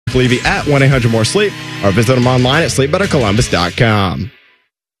Levy at 1-800-MORE-SLEEP or visit them online at sleepbettercolumbus.com.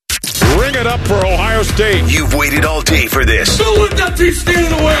 Ring it up for Ohio State. You've waited all day for this. Don't let that team stand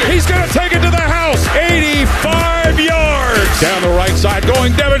in the way. He's going to take it to the house. 85 yards. Down the right side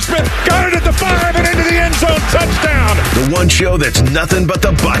going Devin Smith. Got it at the 5 and into the end zone. Touchdown. The one show that's nothing but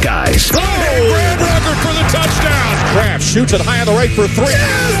the Buckeyes. Oh, Brad Rucker for the touchdown. Kraft shoots it high on the right for 3.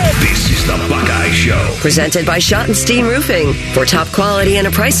 This is the Buckeye Show. Presented by Schottenstein Roofing. For top quality and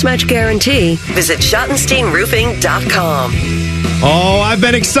a price match guarantee, visit SchottensteinRoofing.com. Oh, I've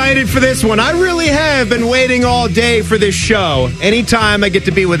been excited for this one. I really have been waiting all day for this show. Anytime I get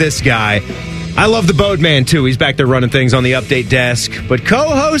to be with this guy. I love the Boatman, too. He's back there running things on the update desk. But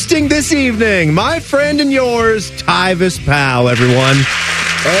co-hosting this evening, my friend and yours, Tyvis Powell, everyone.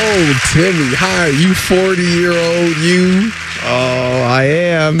 Oh, Timmy. Hi, you 40-year-old you. Oh, I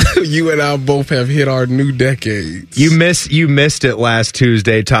am. You and I both have hit our new decades. You missed it last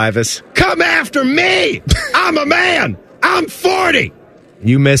Tuesday, Tyvis. Come after me! I'm a man! I'm 40!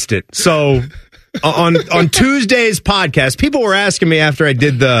 You missed it. So, on Tuesday's podcast, people were asking me after I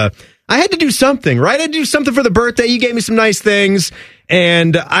did I had to do something, right? I had to do something for the birthday. You gave me some nice things,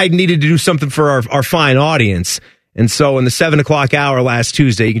 and I needed to do something for our fine audience. And so in the 7 o'clock hour last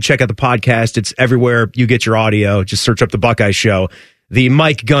Tuesday, you can check out the podcast. It's everywhere you get your audio. Just search up The Buckeye Show. The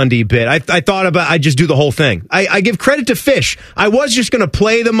Mike Gundy bit. I thought I'd just do the whole thing. I give credit to Fish. I was just going to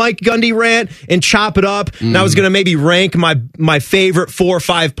play the Mike Gundy rant and chop it up. And I was going to maybe rank my favorite 4 or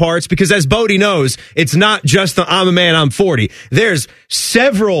 5 parts because as Bodie knows, it's not just the I'm a man, I'm 40. There's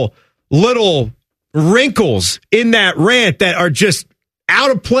several little wrinkles in that rant that are just out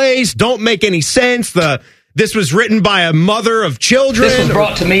of place, don't make any sense. This was written by a mother of children. This was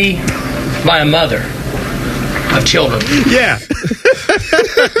brought to me by a mother of children. Yeah.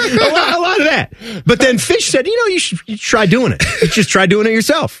 a lot of that. But then Fish said, you should try doing it. You just try doing it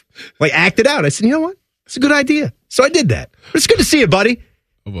yourself. Like, act it out. I said, you know what? It's a good idea. So I did that. But it's good to see you, buddy.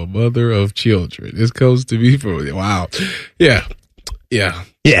 Of a mother of children. This goes to me for, wow. Yeah.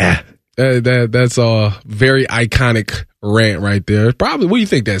 That's a very iconic rant right there. Probably, what do you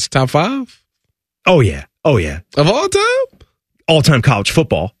think that's, top 5? Oh, yeah. Of all time? All-time college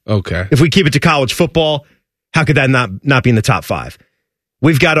football. Okay. If we keep it to college football, how could that not be in the top 5?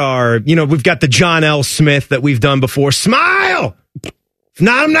 We've got we've got the John L. Smith that we've done before. Smile! If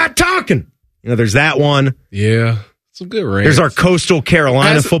not, I'm not talking. There's that one. Yeah. Some good rants. There's our Coastal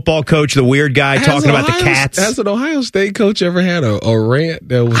Carolina football coach, the weird guy talking about the Cats. Has an Ohio State coach ever had a rant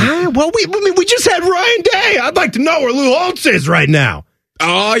that was... we just had Ryan Day. I'd like to know where Lou Holtz is right now.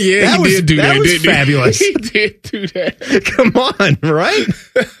 Oh, yeah, he did do that. That was fabulous. He did do that. Come on, right?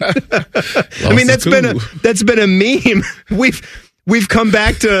 I mean, that's been a meme. We've come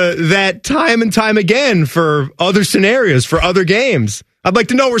back to that time and time again for other scenarios, for other games. I'd like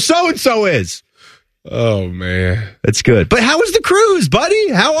to know where so-and-so is. Oh, man. That's good. But how was the cruise,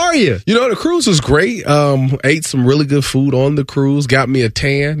 buddy? How are you? The cruise was great. Ate some really good food on the cruise. Got me a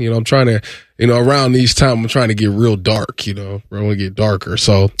tan. I'm trying to, around these times, I'm trying to get real dark, I want to get darker.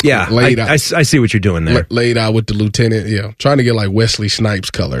 So, yeah, I see what you're doing there. Laid out with the lieutenant. Yeah. Trying to get like Wesley Snipes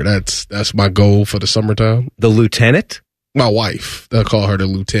color. That's my goal for the summertime. The lieutenant? My wife. They'll call her the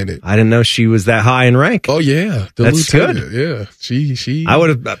lieutenant. I didn't know she was that high in rank. Oh yeah, that's lieutenant. Good. Yeah, she. I would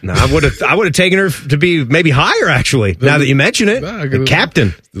have taken her to be maybe higher actually. Now that you mention it, the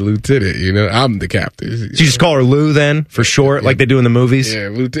captain, the lieutenant. I'm the captain. So you just call her Lou then for short, like they do in the movies. Yeah,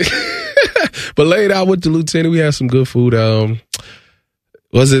 lieutenant. But laid out with the lieutenant, we had some good food. It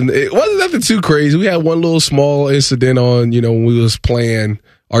wasn't nothing too crazy. We had one little small incident on when we was playing.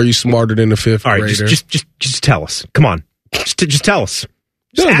 Are you smarter than the fifth grader? All right, just tell us. Come on. Just tell us.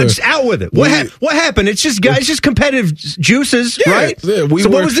 Just out with it. What happened? It's just competitive juices, right? Yeah,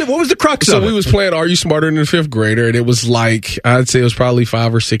 what was the crux of it? So we was playing Are You Smarter Than the Fifth Grader? And it was like, I'd say it was probably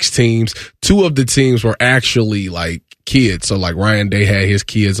 5 or 6 teams. 2 of the teams were actually like kids. So like Ryan Day had his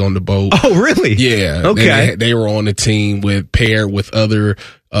kids on the boat. Oh, really? Yeah. Okay. They were on the team paired with other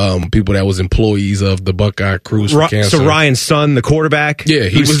people that was employees of the Buckeye Cruise for Cancer. So Ryan's son, the quarterback,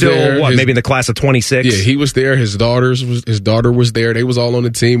 he was still there. Maybe in the class of 26. Yeah, he was there. His daughter was there. They was all on the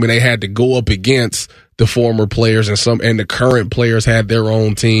team, and they had to go up against the former players and the current players had their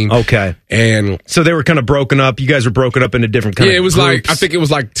own team. Okay, and so they were kind of broken up. You guys were broken up into different kinds. Yeah, it was groups. I think it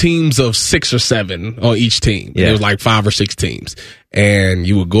was like teams of 6 or 7 on each team. Yeah. It was like 5 or 6 teams, and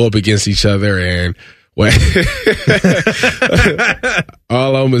you would go up against each other and. Well,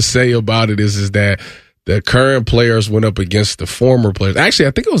 all I'm gonna say about it is that the current players went up against the former players. Actually,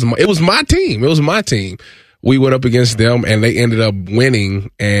 I think it was my team. It was my team. We went up against them, and they ended up winning.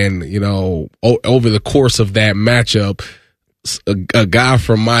 And over the course of that matchup, a guy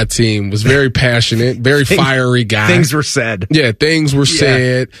from my team was very passionate, very fiery guy. Things were said. Yeah, things were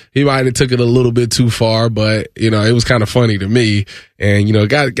said. He might have took it a little bit too far, but it was kind of funny to me. And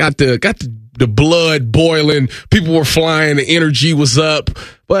got the blood boiling. People were flying. The energy was up,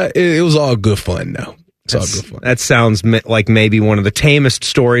 but it was all good fun. Though. It's all good fun. That sounds like maybe one of the tamest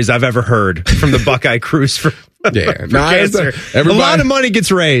stories I've ever heard from the Buckeye Cruise for. Yeah, cancer. A lot of money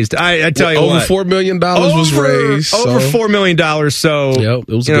gets raised. I tell you over what, $4 million was raised. Over $4 million. So it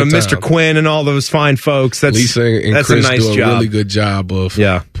was a good Mr. time. Quinn and all those fine folks. Lisa and that's Chris a nice do a job. really good job of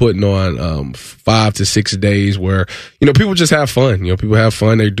putting on 5 to 6 days where people just have fun. People have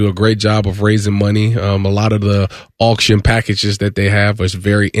fun. They do a great job of raising money. A lot of the auction packages that they have is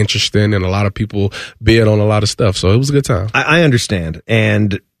very interesting, and a lot of people bid on a lot of stuff. So it was a good time. I understand,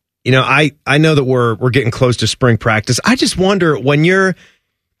 and. I know that we're getting close to spring practice. I just wonder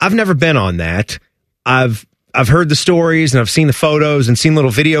I've never been on that. I've heard the stories and I've seen the photos and seen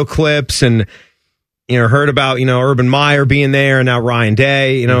little video clips and heard about Urban Meyer being there and now Ryan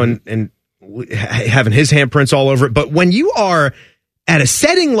Day, and having his handprints all over it. But when you are at a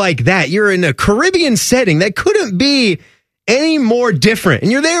setting like that, you're in a Caribbean setting that couldn't be any more different,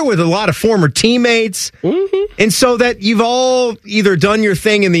 and you're there with a lot of former teammates, and so that you've all either done your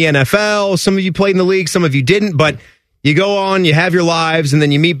thing in the NFL, some of you played in the league, some of you didn't, but you go on, you have your lives, and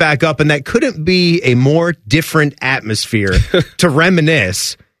then you meet back up, and that couldn't be a more different atmosphere to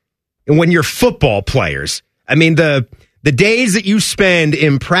reminisce. And when you're football players, I mean, the days that you spend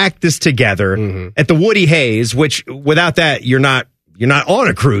in practice together at the Woody Hayes, which without that, you're not on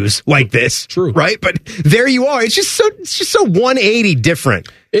a cruise like this. True. Right? But there you are. It's just so 180 different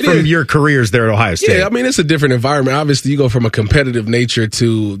from your careers there at Ohio State. Yeah, I mean, it's a different environment. Obviously, you go from a competitive nature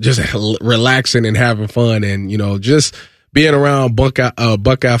to just relaxing and having fun and, just being around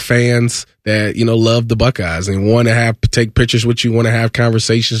Buckeye fans that, love the Buckeyes and want to take pictures with you, want to have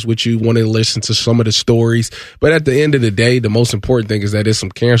conversations with you, want to listen to some of the stories. But at the end of the day, the most important thing is that there's some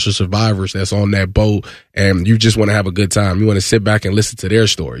cancer survivors that's on that boat and you just want to have a good time. You want to sit back and listen to their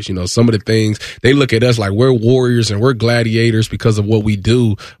stories. Some of the things they look at us like we're warriors and we're gladiators because of what we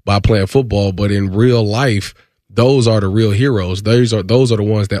do by playing football. But in real life, those are the real heroes. Those are the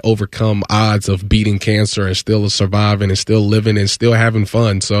ones that overcome odds of beating cancer and still surviving and still living and still having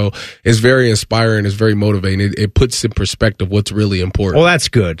fun. So it's very inspiring. It's very motivating. It puts in perspective what's really important. Well, that's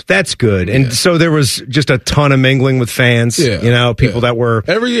good. That's good. And so there was just a ton of mingling with fans. People that were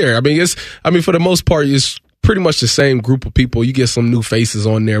every year. I mean, for the most part, it's pretty much the same group of people. You get some new faces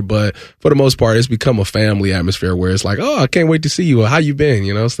on there, but for the most part, it's become a family atmosphere where it's like, oh, I can't wait to see you. How you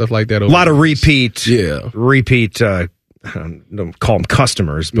been? Stuff like that. A lot of repeat. I don't call them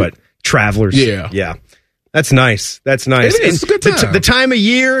customers, but travelers. Yeah. That's nice. That's nice. It's a good time. The time of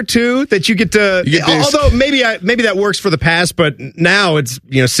year too that you get to. Although maybe that works for the past, but now it's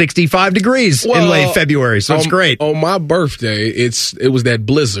 65 degrees in late February, so it's great. On my birthday, it was that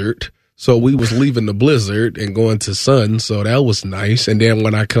blizzard. So we was leaving the blizzard and going to sun, so that was nice. And then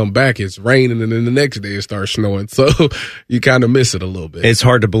when I come back, it's raining, and then the next day it starts snowing. So you kind of miss it a little bit. It's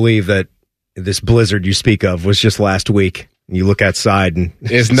hard to believe that this blizzard you speak of was just last week. You look outside and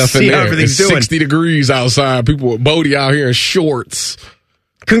it's nothing see there. How everything's it's doing. 60 degrees outside. People with Bodie out here in shorts.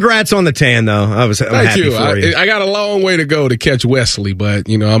 Congrats on the tan, though. I'm happy for you. I got a long way to go to catch Wesley, but,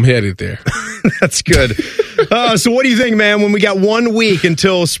 I'm headed there. That's good. So what do you think, man, when we got 1 week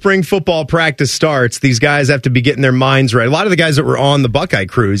until spring football practice starts, these guys have to be getting their minds right. A lot of the guys that were on the Buckeye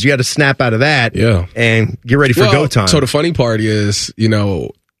Cruise, you got to snap out of that and get ready for go time. So the funny part is,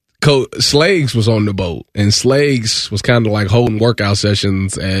 Slags was on the boat, and Slags was kind of like holding workout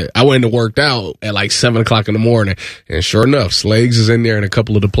sessions. I went and worked out at like 7 o'clock in the morning, and sure enough, Slags is in there, and a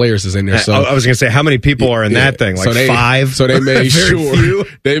couple of the players is in there. So I was going to say, how many people are in that thing? Like 5? So they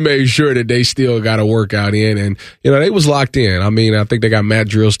made sure that they still got a workout in, and they was locked in. I mean, I think they got mat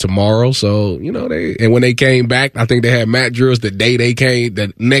drills tomorrow. So and when they came back, I think they had mat drills the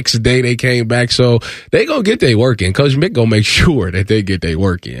next day they came back. So they gonna get their work in. Coach Mick gonna make sure that they get their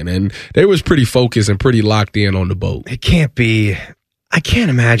work in. And they was pretty focused and pretty locked in on the boat. It can't be. I can't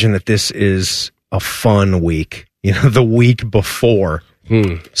imagine that this is a fun week. The week before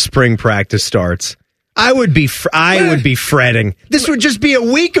spring practice starts. I would be fretting. This would just be a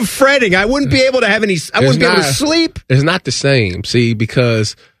week of fretting. I wouldn't be able to have any. I wouldn't be able to sleep. It's not the same. See,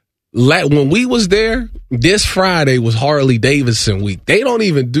 because when we was there, this Friday was Harley Davidson week. They don't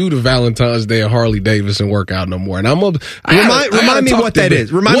even do the Valentine's Day and Harley Davidson workout no more. And remind me what that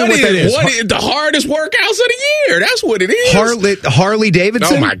is. Remind me what that is. What is the hardest workouts of the year? That's what it is. Harley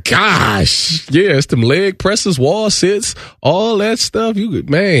Davidson? Oh my gosh. Yeah, it's them leg presses, wall sits, all that stuff.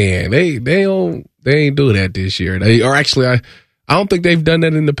 They ain't do that this year. I don't think they've done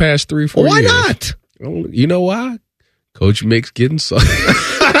that in the past 3-4 years. Why not? You know why? Coach Mick's getting something.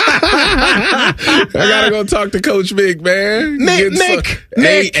 I gotta go talk to Coach Mick, man. Mick.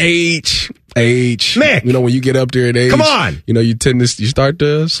 Age. Mick. You know, when you get up there in age, come on. You know, you start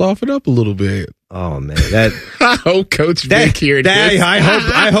to soften up a little bit. Oh man, I hope Coach Mick here.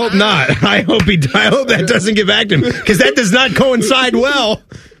 I hope not. I hope that doesn't get back to him, because that does not coincide well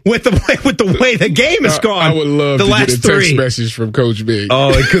with the way the game has gone. I would love to get a text message from Coach Mick.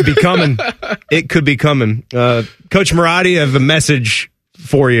 Oh, it could be coming. It could be coming. Coach Marotti, I have a message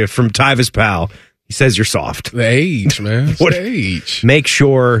for you from Tyvis Pal. He says you're soft. The age, man. It's the age. Make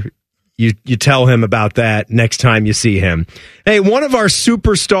sure you tell him about that next time you see him. Hey, one of our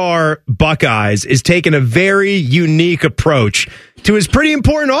superstar Buckeyes is taking a very unique approach to his pretty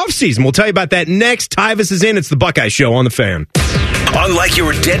important offseason. We'll tell you about that next. Tyvis is in. It's the Buckeye Show on the Fan. Unlike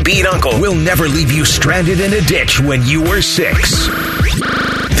your deadbeat uncle, we'll never leave you stranded in a ditch when you were 6.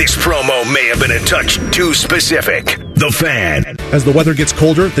 This promo may have been a touch too specific. The Fan. As the weather gets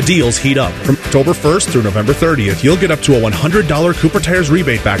colder, the deals heat up. From October 1st through November 30th, you'll get up to a $100 Cooper Tires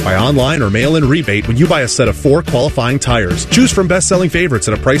rebate back by online or mail-in rebate when you buy a set of 4 qualifying tires. Choose from best-selling favorites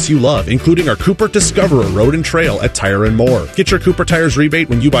at a price you love, including our Cooper Discoverer Road and Trail at Tire & More. Get your Cooper Tires rebate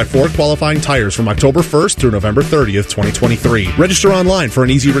when you buy 4 qualifying tires from October 1st through November 30th, 2023. Register online for an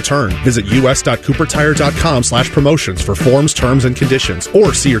easy return. Visit us.coopertire.com/promotions for forms, terms, and conditions,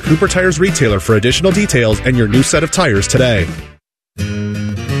 or see your Cooper Tires retailer for additional details and your new set of tires today.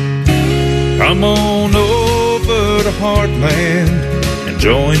 Come on over to Heartland and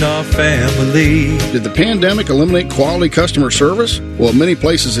join our family. Did the pandemic eliminate quality customer service? Well, many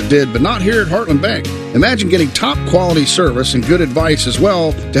places it did, but not here at Heartland Bank. Imagine getting top quality service and good advice as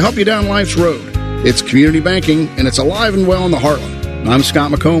well to help you down life's road. It's community banking, and it's alive and well in the Heartland. I'm Scott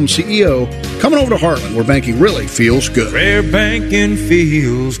McComb, CEO. Coming over to Heartland, where banking really feels good. Where banking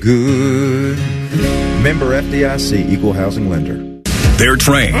feels good. Member FDIC, Equal Housing Lender. They're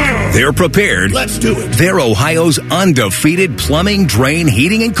trained. They're prepared. Let's do it. They're Ohio's undefeated plumbing, drain,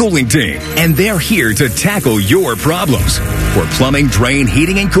 heating, and cooling team. And they're here to tackle your problems. For plumbing, drain,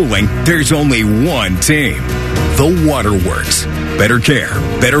 heating, and cooling, there's only one team. The Waterworks. Better care,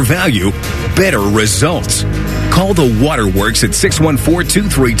 better value, better results. Call the Waterworks at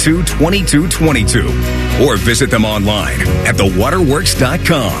 614-232-2222 or visit them online at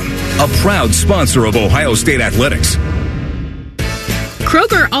thewaterworks.com. A proud sponsor of Ohio State Athletics.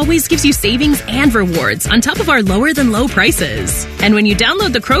 Kroger always gives you savings and rewards on top of our lower-than-low prices. And when you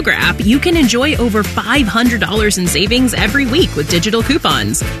download the Kroger app, you can enjoy over $500 in savings every week with digital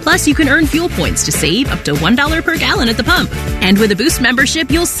coupons. Plus, you can earn fuel points to save up to $1 per gallon at the pump. And with a Boost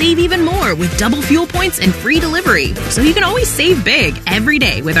membership, you'll save even more with double fuel points and free delivery. So you can always save big every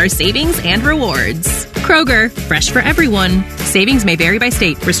day with our savings and rewards. Kroger, fresh for everyone. Savings may vary by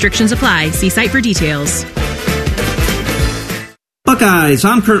state. Restrictions apply. See site for details. Buckeyes,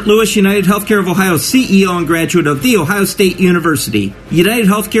 I'm Kurt Lewis, United Healthcare of Ohio CEO and graduate of The Ohio State University. United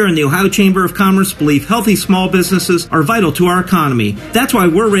Healthcare and the Ohio Chamber of Commerce believe healthy small businesses are vital to our economy. That's why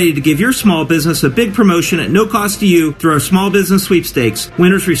we're ready to give your small business a big promotion at no cost to you through our small business sweepstakes.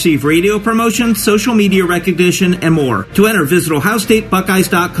 Winners receive radio promotion, social media recognition, and more. To enter, visit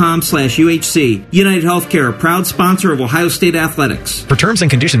ohiostatebuckeyes.com/UHC. United Healthcare, a proud sponsor of Ohio State Athletics. For terms and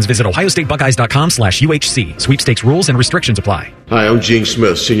conditions, visit ohiostatebuckeyes.com/UHC. Sweepstakes rules and restrictions apply. Hi, I'm Gene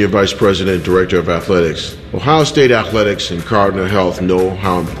Smith, Senior Vice President and Director of Athletics. Ohio State Athletics and Cardinal Health know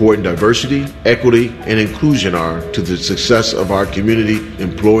how important diversity, equity, and inclusion are to the success of our community,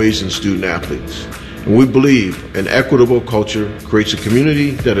 employees, and student athletes. And we believe an equitable culture creates a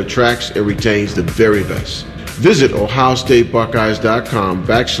community that attracts and retains the very best. Visit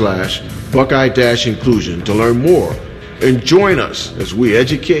ohiostatebuckeyes.com/Buckeye-inclusion to learn more and join us as we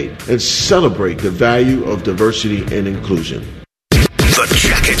educate and celebrate the value of diversity and inclusion. The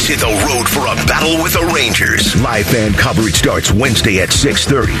Jackets hit the road for a battle with the Rangers. Live fan coverage starts Wednesday at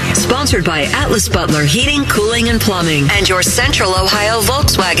 6:30. Sponsored by Atlas Butler Heating, Cooling, and Plumbing and your Central Ohio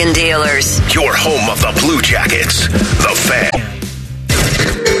Volkswagen dealers. Your home of the Blue Jackets, The Fan.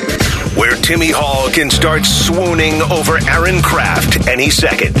 Where Timmy Hall can start swooning over Aaron Kraft any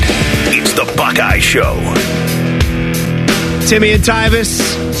second. It's the Buckeye Show. Timmy and Tyvis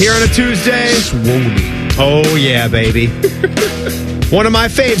here on a Tuesday. Swooning. Oh, yeah, baby. One of my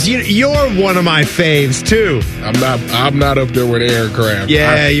faves. You're one of my faves too. I'm not up there with Aaron Craft.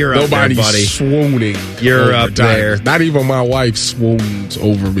 Yeah, you're up there, buddy. Nobody's swooning. You're up there. Not even my wife swoons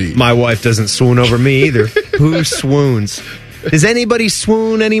over me. My wife doesn't swoon over me either. Who swoons? Does anybody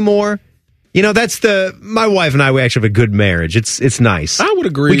swoon anymore? That's my wife and I, we actually have a good marriage. It's nice. I would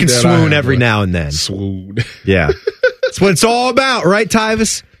agree. We can swoon every now and then. Swoon. Yeah. That's what it's all about, right,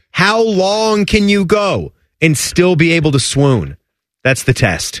 Tyvis? How long can you go and still be able to swoon? That's the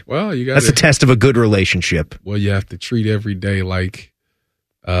test. Well, that's the test of a good relationship. Well, you have to treat every day like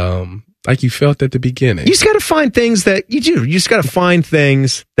you felt at the beginning. You just got to find things that you do. You just got to find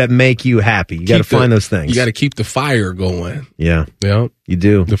things that make you happy. You got to find those things. You got to keep the fire going. Yeah. Yeah. You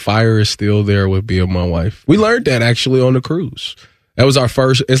do. The fire is still there with me and my wife. We learned that actually on the cruise. That was our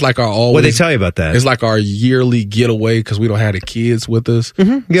first. It's like our always. What did they tell you about that? It's like our yearly getaway because we don't have the kids with us.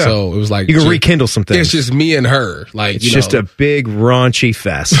 Mm-hmm, yeah. So it was like you can rekindle some things. It's just me and her. It's just a big raunchy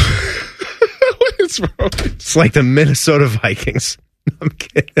fest. What is wrong? It's like the Minnesota Vikings. I'm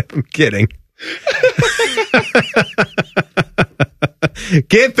kidding.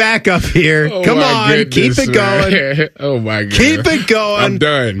 Get back up here. Come on. Goodness, keep it going. Oh, my God. Keep it going. I'm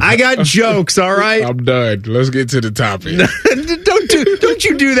done. I got jokes, all right? I'm done. Let's get to the topic. Don't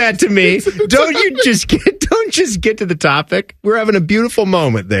you do that to me. Don't just get to the topic. We're having a beautiful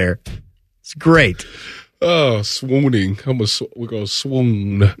moment there. It's great. Oh, swooning. We're going to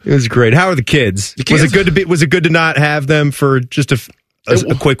swoon. It was great. How are the kids? Was it good to not have them for just a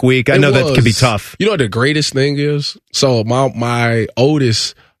quick week? I know that can be tough. You know what the greatest thing is? So my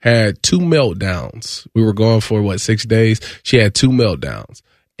oldest had 2 meltdowns. We were gone for 6 days. She had 2 meltdowns.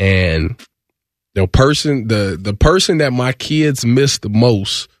 And the person that my kids missed the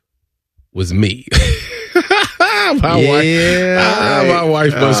most was me. My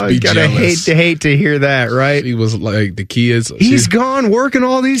wife must be jealous. Hate to hear that, right? He was like the kids. He's gone working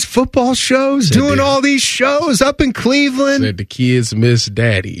all these football shows, doing all these shows up in Cleveland. Said the kids miss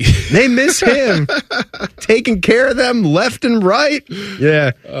Daddy. They miss him. Taking care of them left and right.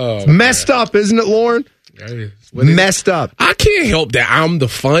 Yeah. It's messed up, isn't it, Lauren? Messed up. I can't help that. I'm the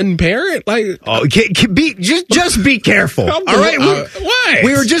fun parent. Just be careful. All right. What?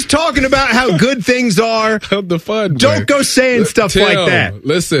 We were just talking about how good things are. I'm the fun. Don't go saying stuff like that.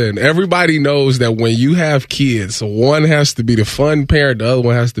 Listen, everybody knows that when you have kids, one has to be the fun parent, the other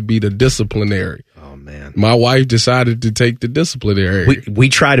one has to be the disciplinary. Oh man, my wife decided to take the disciplinary. We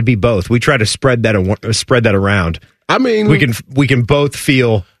try to be both. We try to spread that around. I mean, we can both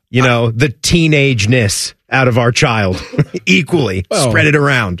feel. The teenageness out of our child equally. Spread it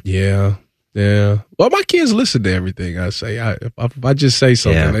around. Yeah. Well, my kids listen to everything I say. If I just say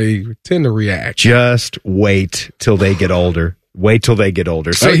something, they tend to react. Just wait till they get older.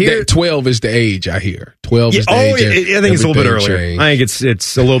 So here, 12 is the age I hear. 12 is the age. I think it's a little bit earlier. I think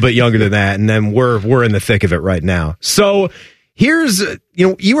it's a little bit younger than that, and then we're in the thick of it right now. So here's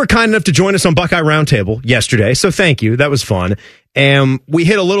you were kind enough to join us on Buckeye Roundtable yesterday, so thank you. That was fun. And we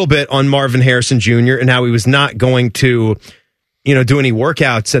hit a little bit on Marvin Harrison Jr. and how he was not going to, do any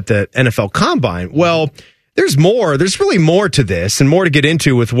workouts at the NFL Combine. Well, there's more. There's really more to this and more to get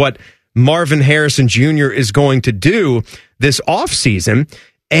into with what Marvin Harrison Jr. is going to do this offseason.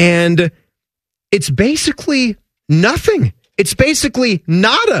 And it's basically nothing. It's basically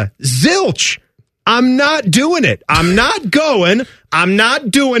nada. Zilch. I'm not doing it. I'm not going. I'm not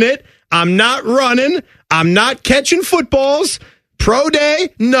doing it. I'm not running. I'm not catching footballs. Pro day?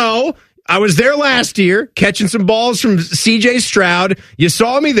 No. I was there last year catching some balls from CJ Stroud. You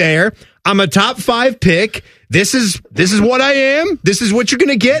saw me there. I'm a top 5 pick. This is what I am. This is what you're going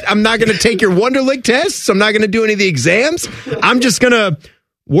to get. I'm not going to take your Wonderlic tests. I'm not going to do any of the exams. I'm just going to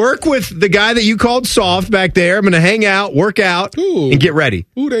work with the guy that you called soft back there. I'm going to hang out, work out, and get ready.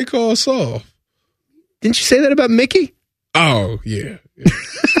 Who they call soft? Didn't you say that about Mickey? Oh, yeah.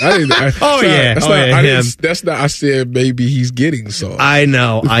 I said maybe he's getting soft. I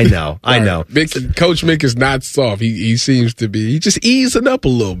know. Coach Mick is not soft. He seems to be. He's just easing up a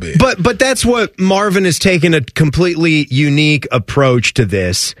little bit. But that's what Marvin has taken a completely unique approach to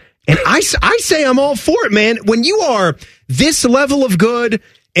this. And I say I'm all for it, man. When you are this level of good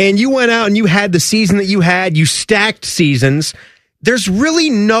and you went out and you had the season that you had, you stacked seasons, there's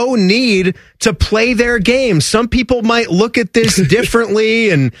really no need to play their game. Some people might look at this differently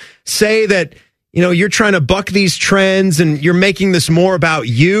and say that, you're trying to buck these trends and you're making this more about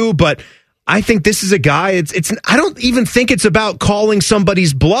you. But I think this is a guy, I don't even think it's about calling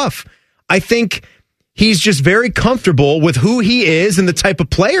somebody's bluff. I think he's just very comfortable with who he is and the type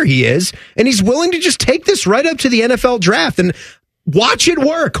of player he is. And he's willing to just take this right up to the NFL draft. And watch it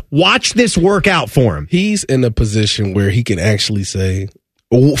work. Watch this work out for him. He's in a position where he can actually say,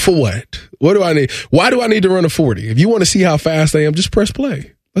 for what? What do I need? Why do I need to run a 40? If you want to see how fast I am, just press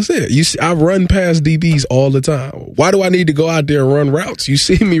play. That's it. You see, I run past DBs all the time. Why do I need to go out there and run routes? You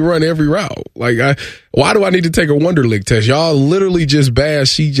see me run every route. Why do I need to take a Wonderlic test? Y'all literally just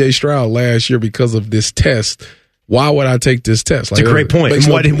bashed C.J. Stroud last year because of this test. Why would I take this test? It's a great point.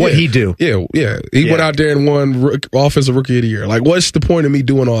 And what he do? Yeah. He went out there and won Offensive Rookie of the Year. What's the point of me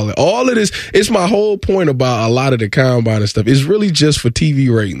doing all that? All of this, it's my whole point about a lot of the combine and stuff. It's really just for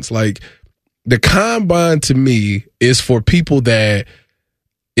TV ratings. The combine to me is for people that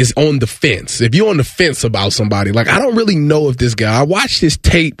is on the fence. If you're on the fence about somebody, I don't really know if this guy, I watched his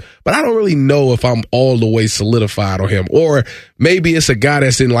tape, but I don't really know if I'm all the way solidified on him. Or maybe it's a guy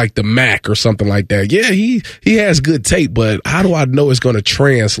that's in the MAC or something like that. Yeah, he has good tape, but how do I know it's going to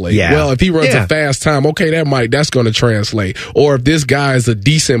translate? Yeah. Well, if he runs a fast time, okay, that's going to translate. Or if this guy is a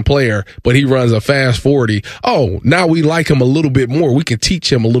decent player, but he runs a fast 40, now we like him a little bit more. We can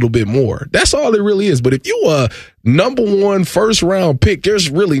teach him a little bit more. That's all it really is. But if you number 1 first round pick, there's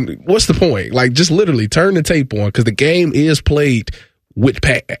really, what's the point? Just literally turn the tape on, because the game is played with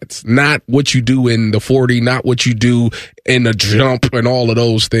pads, not what you do in the 40, not what you do in the jump and all of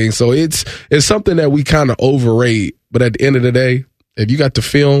those things. So it's something that we kind of overrate. But at the end of the day, if you got the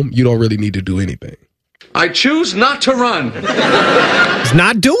film, you don't really need to do anything. I choose not to run. He's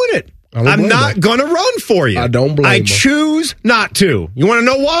not doing it. I'm not going to run for you. I don't blame him. I choose not to. You want to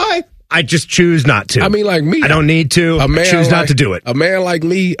know why? I just choose not to. I mean, like me. I don't need to. I choose not to do it. A man like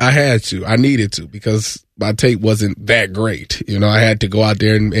me, I had to. I needed to, because my tape wasn't that great. I had to go out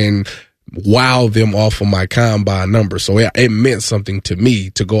there and wow them off of my combine numbers. So it meant something to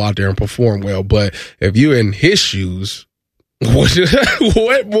me to go out there and perform well. But if you're in his shoes,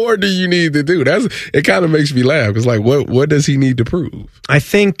 what more do you need to do? It kind of makes me laugh. It's what does he need to prove? I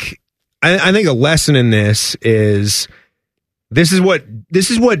think a lesson in this is this is what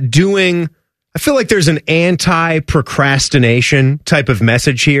doing. I feel like there's an anti-procrastination type of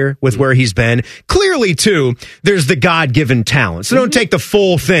message here with where he's been. Clearly, too, there's the God-given talent. So don't take the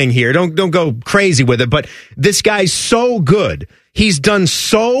full thing here. Don't go crazy with it. But this guy's so good. He's done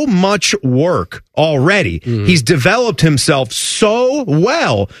so much work already. He's developed himself so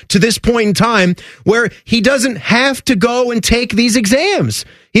well to this point in time where he doesn't have to go and take these exams.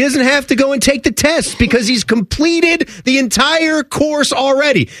 He doesn't have to go and take the tests because he's completed the entire course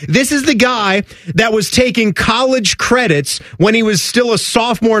already. This is the guy that was taking college credits when he was still a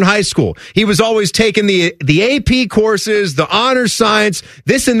sophomore in high school. He was always taking the AP courses, the honors science,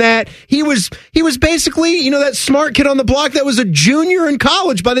 this and that. He was basically, that smart kid on the block that was a junior in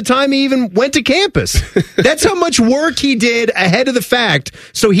college by the time he even went to campus. That's how much work he did ahead of the fact,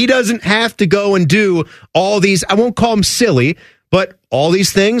 so he doesn't have to go and do all these, I won't call them silly, but all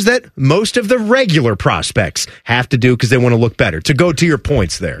these things that most of the regular prospects have to do because they want to look better. To go to your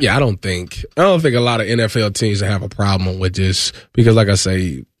points there. Yeah, I don't think a lot of NFL teams have a problem with this because, like I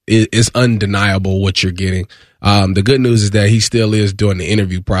say, it's undeniable what you're getting. The good news is that he still is doing the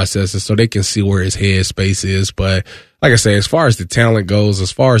interview processes so they can see where his head space is. But like I say, as far as the talent goes,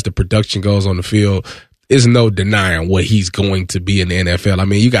 as far as the production goes on the field, there's no denying what he's going to be in the NFL. I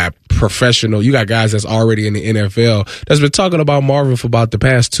mean, you got guys that's already in the NFL that's been talking about Marvin for about the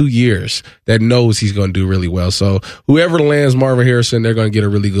past 2 years that knows he's going to do really well. So whoever lands Marvin Harrison, they're going to get a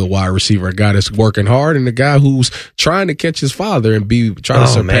really good wide receiver, a guy that's working hard and a guy who's trying to catch his father and trying to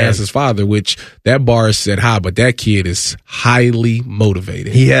surpass his father, which that bar is set high, but that kid is highly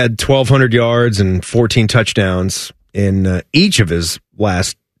motivated. He had 1,200 yards and 14 touchdowns in each of his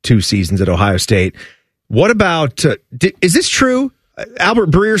last 2 seasons at Ohio State. What about, is this true?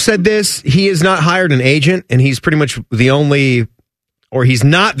 Albert Breer said this. He has not hired an agent, and he's pretty much he's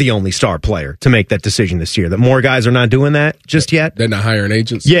not the only star player to make that decision this year. That more guys are not doing that just yet. They're not hiring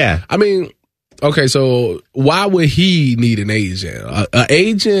agents? Yeah. I mean, okay, so why would he need an agent? An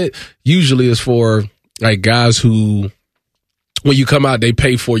agent usually is for guys who, when you come out, they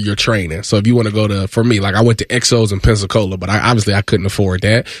pay for your training. So if you want to go for me, I went to Exos in Pensacola, but I couldn't afford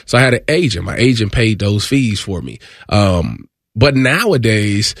that. So I had an agent. My agent paid those fees for me. But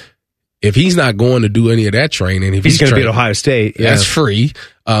nowadays, if he's not going to do any of that training, if he's going to be at Ohio State, that's free.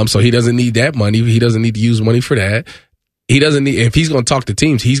 So he doesn't need that money. He doesn't need to use money for that. He doesn't need, if he's going to talk to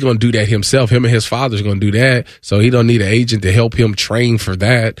teams, he's going to do that himself. Him and his father's going to do that. So he don't need an agent to help him train for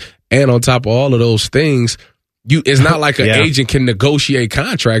that. And on top of all of those things, it's not like an agent can negotiate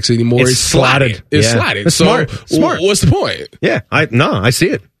contracts anymore. It's slotted. It's slotted. It's so smart. What's the point? Yeah, I see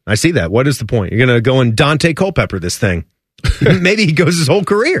it. I see that. What is the point? You're going to go and Dante Culpepper this thing. Maybe he goes his whole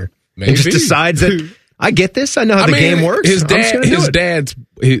career and just decides that I get this. I know how the game works. His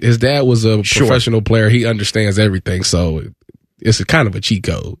dad was a professional player. He understands everything, so it's kind of a cheat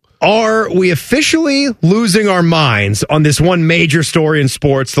code. Are we officially losing our minds on this one major story in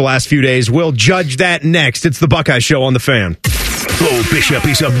sports the last few days? We'll judge that next. It's the Buckeye Show on The Fan. Bo Bishop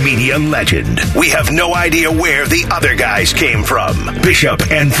is a media legend. We have no idea where the other guys came from. Bishop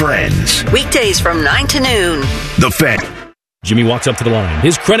and Friends. Weekdays from 9 to noon. The Fan. Jimmy walks up to the line.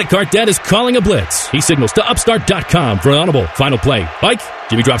 His credit card debt is calling a blitz. He signals to Upstart.com for an audible. Final play. Bike.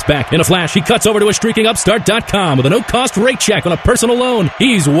 Jimmy drops back. In a flash, he cuts over to a streaking Upstart.com with a no-cost rate check on a personal loan.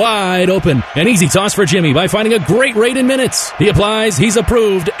 He's wide open. An easy toss for Jimmy by finding a great rate in minutes. He applies. He's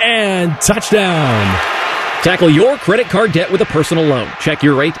approved. And touchdown. Tackle your credit card debt with a personal loan. Check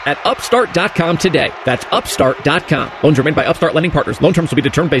your rate at Upstart.com today. That's Upstart.com. Loans are made by Upstart Lending Partners. Loan terms will be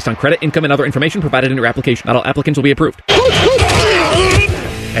determined based on credit, income, and other information provided in your application. Not all applicants will be approved.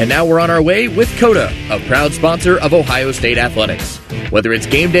 And now we're on our way with Coda, a proud sponsor of Ohio State Athletics. Whether it's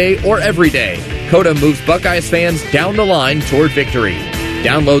game day or every day, Coda moves Buckeyes fans down the line toward victory.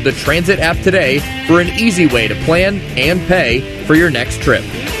 Download the Transit app today for an easy way to plan and pay for your next trip.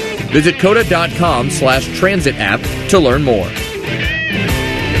 Visit Coda.com/transit app to learn more.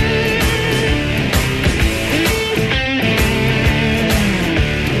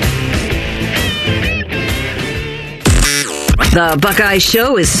 The Buckeye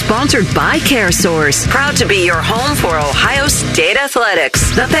Show is sponsored by CareSource, proud to be your home for Ohio State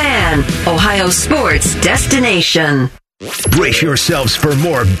Athletics. The Fan, Ohio sports destination. Brace yourselves for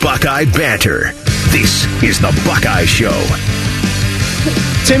more Buckeye banter. This is the Buckeye Show.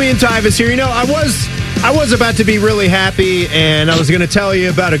 Timmy and Tyvis here. You know, I was about to be really happy, and I was going to tell you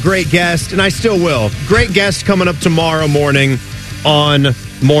about a great guest, and I still will. Great guest coming up tomorrow morning on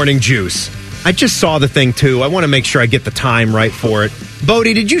Morning Juice. I just saw the thing, too. I want to make sure I get the time right for it.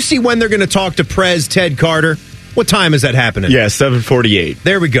 Bodie, did you see when they're going to talk to Prez Ted Carter? What time is that happening? Yeah, 7:48.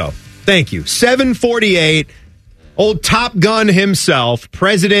 There we go. Thank you. 7:48. Old Top Gun himself,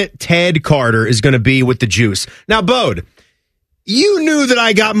 President Ted Carter, is going to be with the Juice. Now, Bode, you knew that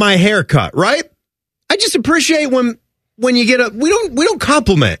I got my hair cut, right? I just appreciate when you get we don't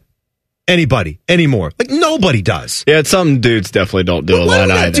compliment anybody anymore. Like, nobody does. Yeah, some dudes definitely don't do a lot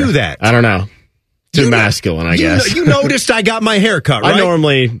either. Why do do that? I don't know. Too masculine, I guess. You noticed I got my hair cut, right? I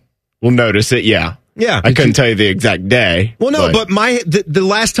normally will notice it, yeah. Yeah. I couldn't tell you the exact day. Well, no, but the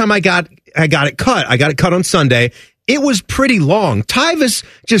last time I got it cut on Sunday. It was pretty long. Tyvis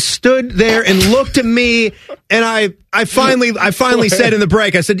just stood there and looked at me, and I finally said in the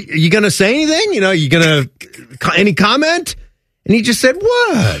break, I said, "You gonna say anything? You know, you gonna any comment?" And he just said,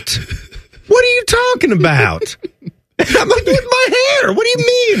 "What? What are you talking about?" I'm like, "With my hair? What do you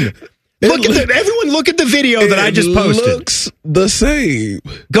mean?" Everyone look at the video that I just posted. It looks the same.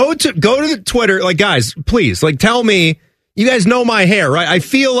 Go to the Twitter, like, guys, please, like, tell me. You guys know my hair, right? I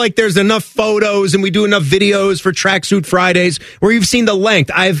feel like there's enough photos and we do enough videos for Tracksuit Fridays where you've seen the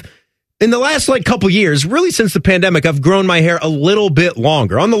length. In the last couple years, really since the pandemic, I've grown my hair a little bit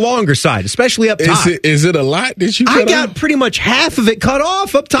longer, on the longer side, especially up top. Is it a lot that you cut I got pretty much half of it cut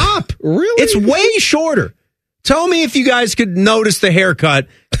off up top. Really? It's way shorter. Tell me if you guys could notice the haircut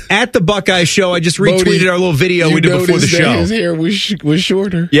at the Buckeye Show. I just retweeted our little video we did before the show. His hair was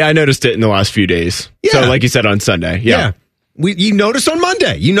shorter. Yeah, I noticed it in the last few days. Yeah. So, like you said, on Sunday. Yeah. You noticed on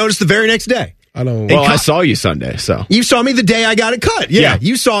Monday. You noticed the very next day. I don't. Well, I saw you Sunday, so you saw me the day I got it cut. Yeah,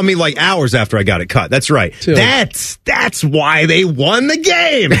 you saw me like hours after I got it cut. That's right. That's why they won the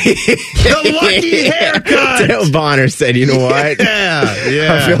game. The lucky haircut. Dale Bonner said, "You know what?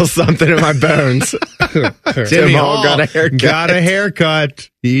 Yeah. I feel something in my bones." Timmy Hall got a haircut. Got a haircut.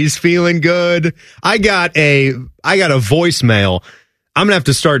 He's feeling good. I got a voicemail. I'm gonna have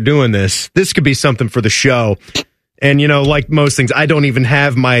to start doing this. This could be something for the show. And, you know, like most things, I don't even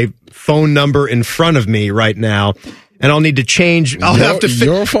have my phone number in front of me right now. And I'll need to change. I'll have to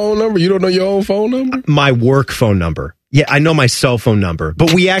your phone number? You don't know your own phone number? My work phone number. Yeah, I know my cell phone number.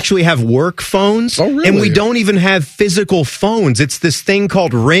 But we actually have work phones. Oh, really? And we don't even have physical phones. It's this thing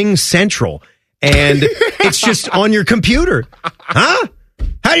called Ring Central. And it's just on your computer. Huh?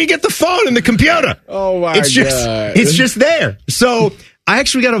 How do you get the phone in the computer? Oh, my God. It's just there. So I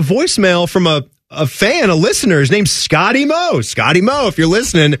actually got a voicemail from a fan, a listener. His name's Scotty Moe. Scotty Moe, if you're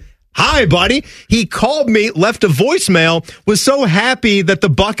listening, Hi, buddy. He called me, left a voicemail, was so happy that the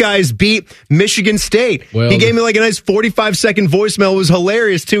Buckeyes beat Michigan State. Well, he gave me like a nice 45-second voicemail. It was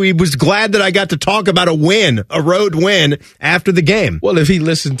hilarious, too. He was glad that I got to talk about a win, a road win, after the game. Well, if he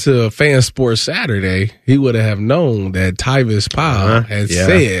listened to Fan Sports Saturday, he would have known that Tyvis Powell had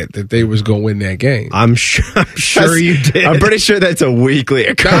said that they was going to win that game. I'm sure you did. I'm pretty sure that's a weekly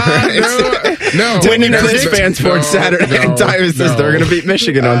occurrence. No. Timmy Tyvis Fan Sports Saturday, and Tyvis says they're going to beat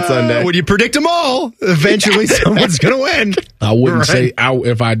Michigan on Sunday. When you predict them all, eventually someone's going to win. I wouldn't say,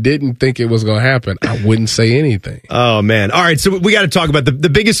 if I didn't think it was going to happen, I wouldn't say anything. Oh, man. All right, so we got to talk about the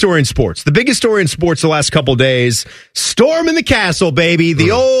biggest story in sports. The biggest story in sports the last couple days, storm in the castle, baby,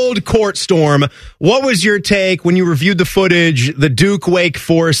 the old court storm. What was your take when you reviewed the footage, the Duke-Wake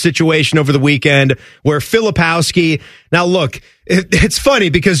Forest situation over the weekend where Filipowski, now look, it's funny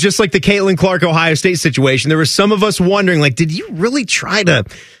because just like the Caitlin Clark Ohio State situation, there were some of us wondering, like, did you really try to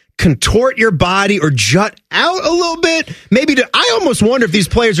contort your body or jut out a little bit? I almost wonder if these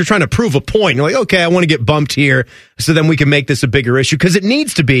players are trying to prove a point. You're like, okay, I want to get bumped here so then we can make this a bigger issue because it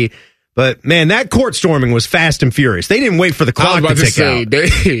needs to be. But, man, that court storming was fast and furious. They didn't wait for the clock to tick out.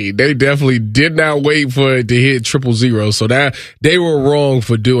 They definitely did not wait for it to hit 000. So that they were wrong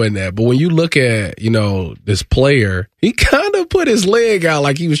for doing that. But when you look at, this player, he kind of put his leg out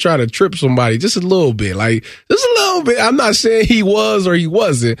like he was trying to trip somebody just a little bit. I'm not saying he was or he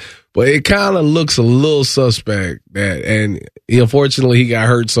wasn't, but it kind of looks a little suspect and unfortunately he got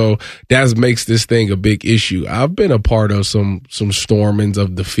hurt. So that makes this thing a big issue. I've been a part of some stormings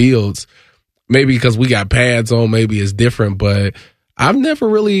of the fields, maybe because we got pads on, maybe it's different, but I've never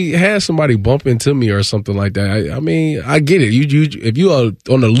really had somebody bump into me or something like that. I mean, I get it. If you are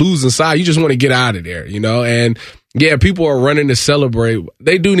on the losing side, you just want to get out of there, and yeah, people are running to celebrate.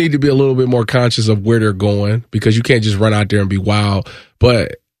 They do need to be a little bit more conscious of where they're going because you can't just run out there and be wild.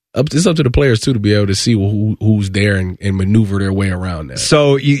 But it's up to the players, too, to be able to see who's there and maneuver their way around that.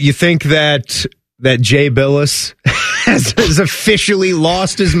 So you think that Jay Billis has officially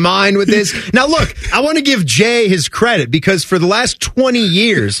lost his mind with this? Now, look, I want to give Jay his credit because for the last 20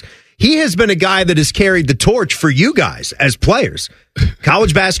 years, he has been a guy that has carried the torch for you guys as players,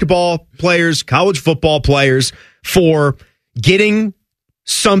 college basketball players, college football players, for getting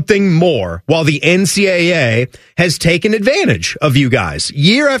something more while the NCAA has taken advantage of you guys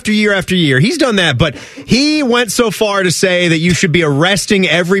year after year after year. He's done that, but he went so far to say that you should be arresting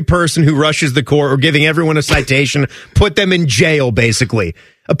every person who rushes the court or giving everyone a citation, put them in jail, basically.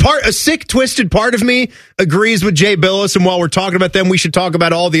 A sick, twisted part of me agrees with Jay Billis, and while we're talking about them, we should talk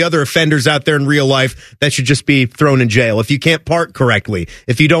about all the other offenders out there in real life that should just be thrown in jail. If you can't park correctly,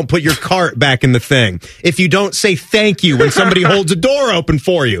 if you don't put your cart back in the thing, if you don't say thank you when somebody holds a door open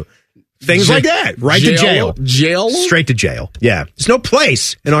for you, things like that, right to jail. Jail? Straight to jail. Yeah. There's no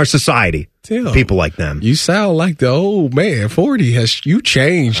place in our society for people like them. You sound like the old man. 40 you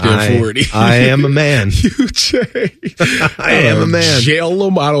changed at 40. I am a man. You changed. I am a man. Jail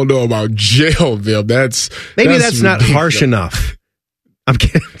them? I don't know about jail them. That's not ridiculous. harsh enough. I'm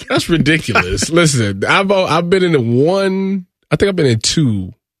kidding. That's ridiculous. Listen, I've been in I've been in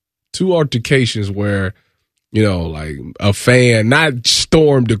two altercations where, like a fan, not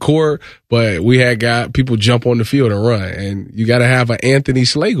stormed the court, but we had got people jump on the field and run. And you got to have an Anthony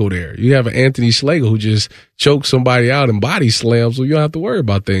Schlegel there. You have an Anthony Schlegel who just chokes somebody out and body slams, so you don't have to worry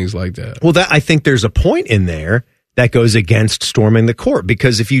about things like that. Well, I think there's a point in there that goes against storming the court,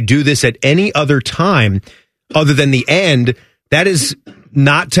 because if you do this at any other time other than the end, that is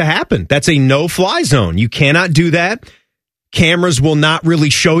not to happen. That's a no-fly zone. You cannot do that. Cameras will not really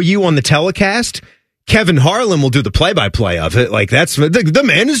show you on the telecast. Kevin Harlan will do the play-by-play of it. Like, that's the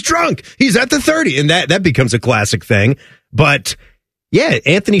man is drunk. He's at the 30, and that becomes a classic thing. But yeah,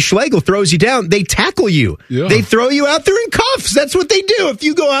 Anthony Schlegel throws you down. They tackle you. Yeah. They throw you out there in cuffs. That's what they do. If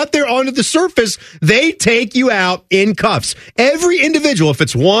you go out there onto the surface, they take you out in cuffs. Every individual, if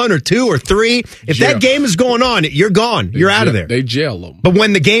it's one or two or three, if that game is going on, you're gone. You're out of there. They jail them. But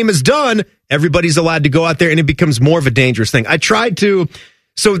when the game is done, everybody's allowed to go out there, and it becomes more of a dangerous thing.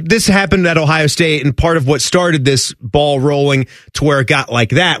 So this happened at Ohio State, and part of what started this ball rolling to where it got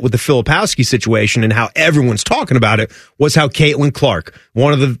like that with the Filipowski situation and how everyone's talking about it was how Caitlin Clark,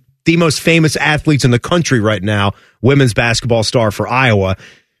 one of the most famous athletes in the country right now, women's basketball star for Iowa,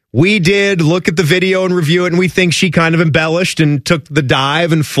 we did look at the video and review it, and we think she kind of embellished and took the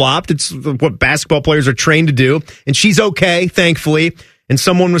dive and flopped. It's what basketball players are trained to do, and she's okay, thankfully. And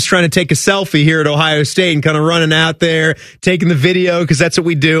someone was trying to take a selfie here at Ohio State and kind of running out there, taking the video, because that's what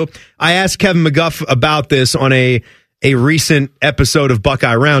we do. I asked Kevin McGuff about this on a a recent episode of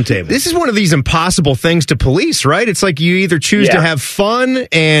Buckeye Roundtable. This is one of these impossible things to police, right? It's like you either choose to have fun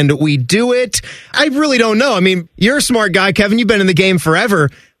and we do it. I really don't know. I mean, you're a smart guy, Kevin. You've been in the game forever.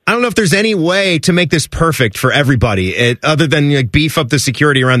 I don't know if there's any way to make this perfect for everybody other than like beef up the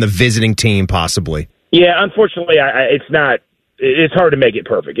security around the visiting team, possibly. Yeah, unfortunately, it's not. It's hard to make it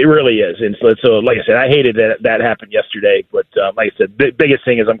perfect. It really is. And so like I said, I hated that happened yesterday. But like I said, the biggest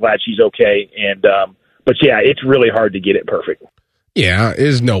thing is I'm glad she's okay. And but yeah, it's really hard to get it perfect. Yeah,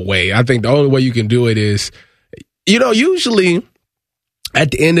 there's no way. I think the only way you can do it is, usually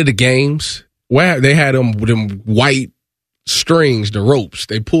at the end of the games, where they had them white strings, the ropes.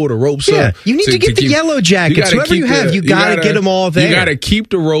 They pull the ropes up. Yeah, you need to get the yellow jackets. Whoever you have, you got to get them all there. You got to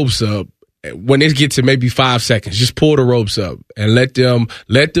keep the ropes up. When it gets to maybe 5 seconds, just pull the ropes up and let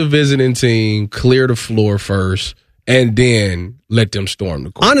the visiting team clear the floor first, and then let them storm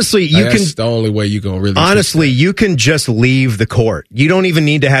the court. Honestly, that's the only way you can really. Honestly, you can just leave the court. You don't even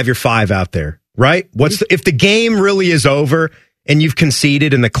need to have your 5 out there, right? If the game really is over and you've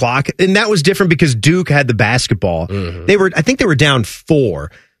conceded in the clock, and that was different because Duke had the basketball. Mm-hmm. I think they were down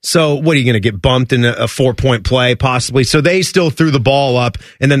 4. So what are you going to get bumped in a 4-point play possibly? So they still threw the ball up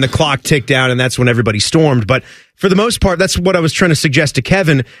and then the clock ticked down and that's when everybody stormed. But for the most part, that's what I was trying to suggest to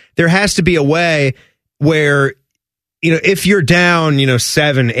Kevin. There has to be a way where, if you're down,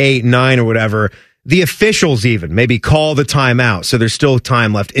 7, 8, 9 or whatever, the officials even maybe call the timeout. So there's still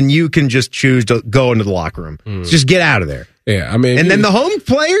time left and you can just choose to go into the locker room. Just get out of there. Yeah, I mean, and then the home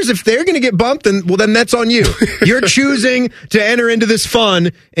players, if they're going to get bumped, then that's on you. You're choosing to enter into this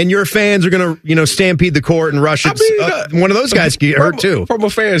fun, and your fans are going to, stampede the court and rush it. One of those guys get hurt too. From a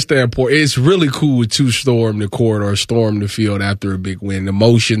fan standpoint, it's really cool to storm the court or storm the field after a big win.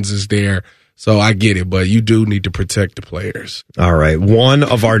 Emotions is there. So I get it, but you do need to protect the players. All right. One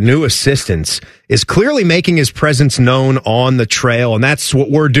of our new assistants is clearly making his presence known on the trail, and that's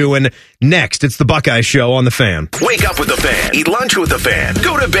what we're doing next. It's the Buckeye Show on The Fan. Wake up with The Fan. Eat lunch with The Fan.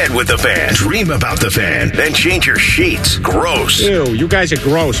 Go to bed with The Fan. Dream about The Fan. Then change your sheets. Gross. Ew, you guys are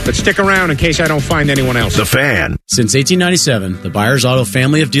gross, but stick around in case I don't find anyone else. The Fan. Since 1897, the Byers Auto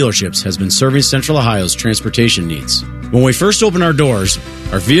family of dealerships has been serving Central Ohio's transportation needs. When we first opened our doors,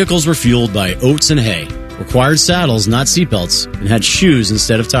 our vehicles were fueled by oats and hay, required saddles, not seatbelts, and had shoes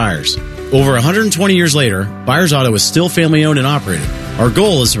instead of tires. Over 120 years later, Byers Auto is still family-owned and operated. Our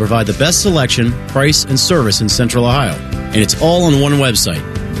goal is to provide the best selection, price, and service in Central Ohio. And it's all on one website,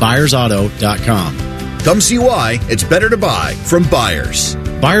 ByersAuto.com. Come see why it's better to buy from Byers.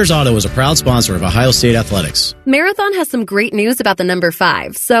 Byers Auto is a proud sponsor of Ohio State Athletics. Marathon has some great news about the number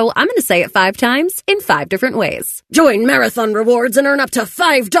 5, so I'm going to say it 5 times in 5 different ways. Join Marathon Rewards and earn up to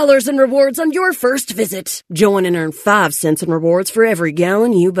 $5 in rewards on your first visit. Join and earn 5 cents in rewards for every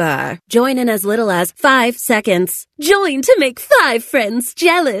gallon you buy. Join in as little as 5 seconds. Join to make 5 friends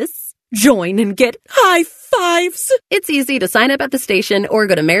jealous. Join and get high fives. It's easy to sign up at the station or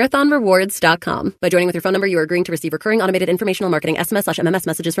go to marathonrewards.com. By joining with your phone number, you are agreeing to receive recurring automated informational marketing SMS/MMS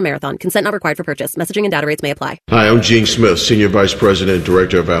messages from Marathon. Consent not required for purchase. Messaging and data rates may apply. Hi, I'm Gene Smith, Senior Vice President and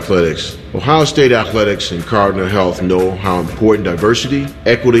Director of Athletics. Ohio State Athletics and Cardinal Health know how important diversity,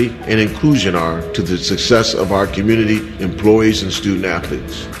 equity, and inclusion are to the success of our community, employees, and student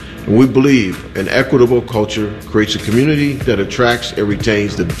athletes. And we believe an equitable culture creates a community that attracts and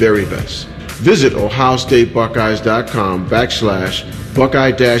retains the very best. Visit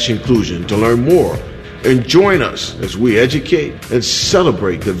ohiostatebuckeyes.com/Buckeye-inclusion to learn more and join us as we educate and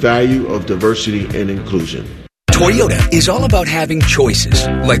celebrate the value of diversity and inclusion. Toyota is all about having choices,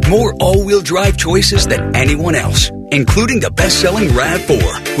 like more all-wheel drive choices than anyone else, including the best-selling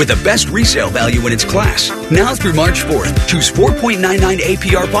RAV4 with the best resale value in its class. Now through March 4th, choose 4.99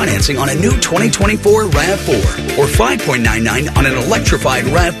 APR financing on a new 2024 RAV4 or 5.99 on an electrified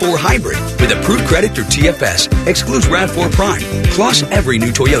RAV4 hybrid with approved credit through TFS. Excludes RAV4 Prime. Plus, every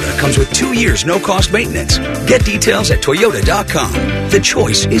new Toyota comes with 2 years no-cost maintenance. Get details at Toyota.com. The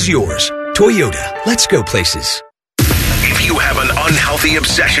choice is yours. Toyota. Let's go places. If you have an unhealthy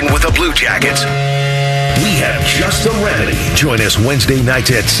obsession with the Blue Jackets, we have just the remedy. Join us Wednesday nights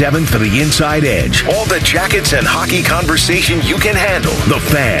at 7 for the Inside Edge. All the Jackets and hockey conversation you can handle. The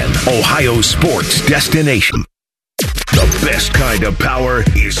Fan, Ohio sports destination. The best kind of power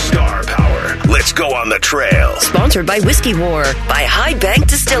is star power. Let's go on the trail. Sponsored by Whiskey War by High Bank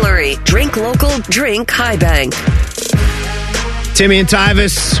Distillery. Drink local, drink High Bank. Timmy and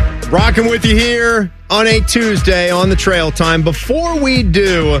Tyvis rocking with you here on a Tuesday on the trail time. Before we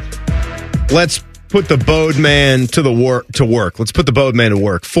do, let's put the Bodeman to work. Let's put the Bodeman to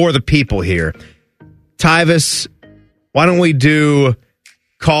work for the people here. Tyvis, why don't we do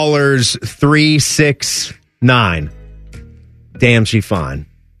callers 3, 6, 9? Damn, she fine.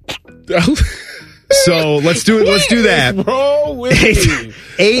 So let's do it. Let's do that.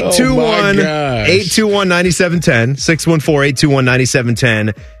 821-9710,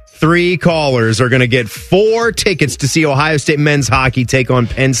 614-821-9710. 3 callers are going to get 4 tickets to see Ohio State men's hockey take on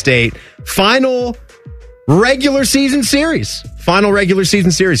Penn State. Final regular season series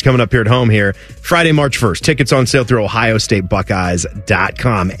coming up here at home here Friday, March 1st. Tickets on sale through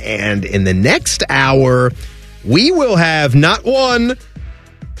OhioStateBuckeyes.com. And in the next hour, we will have not 1,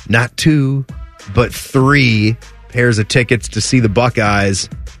 not 2, but 3 pairs of tickets to see the Buckeyes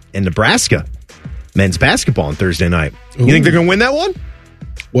in Nebraska men's basketball on Thursday night. You think they're going to win that one?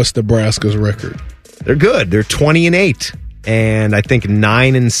 What's Nebraska's record? They're good. They're 20-8, and I think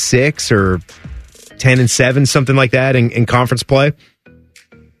 9-6 or 10-7, something like that in conference play.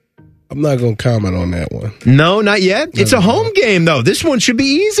 I'm not going to comment on that one. No, not yet. It's a home game, though. This one should be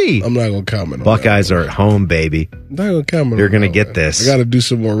easy. I'm not going to comment on Buckeyes that are at home, baby. I'm not going to comment. You're going to get this. I got to do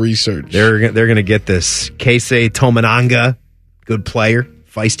some more research. They're going to get this. Keisei Tominanga, good player,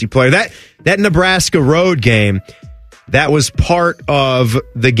 feisty player. That Nebraska road game, that was part of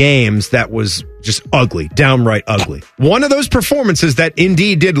the games that was just ugly, downright ugly. One of those performances that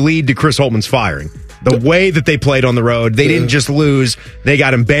indeed did lead to Chris Holtman's firing. The way that they played on the road, they didn't just lose, they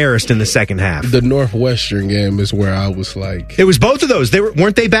got embarrassed in the second half. The Northwestern game is where I was like... It was both of those.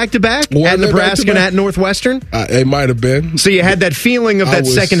 Weren't they back-to-back? At Nebraska and at Northwestern? They might have been. So you had that feeling of that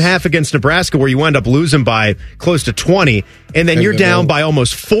second half against Nebraska where you end up losing by close to 20, and then you're down by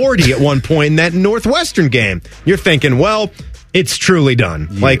almost 40 at one point in that Northwestern game. You're thinking, well, it's truly done.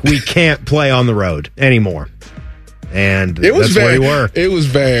 Yeah. Like, we can't play on the road anymore. And that's where you were. It was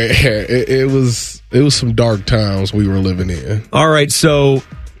very... It was some dark times we were living in. All right, so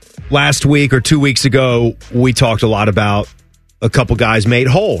last week or 2 weeks ago, we talked a lot about a couple guys made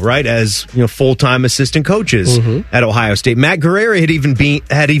whole, right, as full-time assistant coaches at Ohio State. Matt Guerrieri had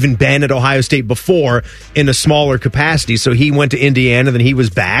even been at Ohio State before in a smaller capacity, so he went to Indiana, then he was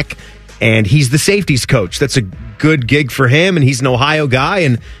back, and he's the safeties coach. That's a good gig for him, and he's an Ohio guy.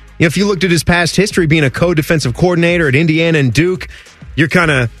 And if you looked at his past history, being a co-defensive coordinator at Indiana and Duke, you're kind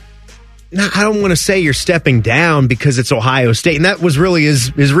of... I don't want to say you're stepping down because it's Ohio State, and that was really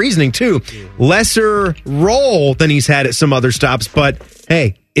his reasoning, too. Lesser role than he's had at some other stops, but,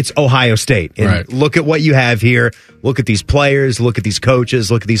 hey, it's Ohio State. And look at what you have here. Look at these players. Look at these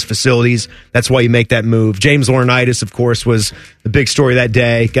coaches. Look at these facilities. That's why you make that move. James Laurinaitis, of course, was the big story that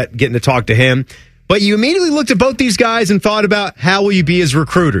day, getting to talk to him. But you immediately looked at both these guys and thought about how will you be as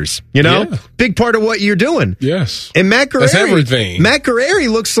recruiters, Big part of what you're doing. Yes. And Matt Guerrieri, that's everything. Matt Guerrieri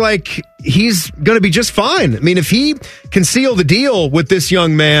looks like he's going to be just fine. I mean, if he can seal the deal with this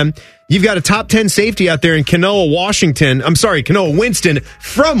young man, you've got a top 10 safety out there in Kanoa Winston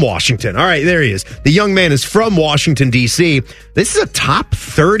from Washington. All right, there he is. The young man is from Washington, D.C. This is a top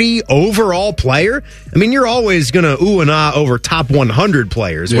 30 overall player. I mean, you're always going to ooh and ah over top 100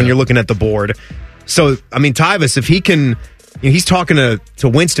 players when you're looking at the board. So, I mean, Tyvis, if he can, he's talking to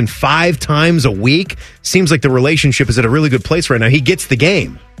Winston 5 times a week. Seems like the relationship is at a really good place right now. He gets the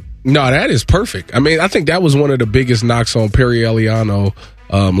game. No, that is perfect. I mean, I think that was one of the biggest knocks on Perry Eliano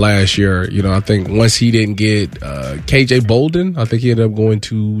last year. I think once he didn't get KJ Bolden, I think he ended up going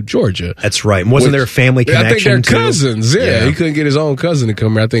to Georgia. That's right. Wasn't there a family connection? I think they're cousins. Yeah, he couldn't get his own cousin to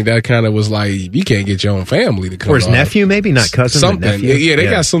come here. I think that kind of was like, you can't get your own family to come. Or his nephew, maybe not cousin, something. But nephew. Yeah, they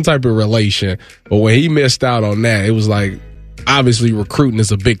got some type of relation. But when he missed out on that, it was like, obviously recruiting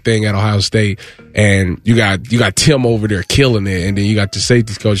is a big thing at Ohio State, and you got Tim over there killing it, and then you got the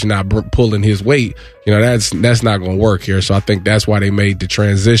safeties coach not pulling his weight. That's not going to work here. So I think that's why they made the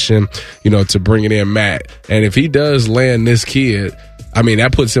transition, to bringing in Matt. And if he does land this kid, I mean,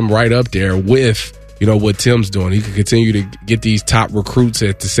 that puts him right up there with what Tim's doing. He can continue to get these top recruits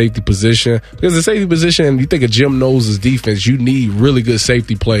at the safety position, because the safety position, you think of Jim Knowles' defense, you need really good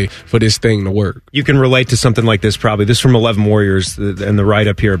safety play for this thing to work. You can relate to something like this probably. This is from 11 Warriors and the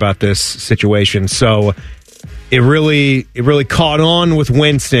write-up here about this situation. So it really caught on with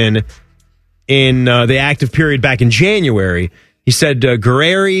Winston in the active period back in January. He said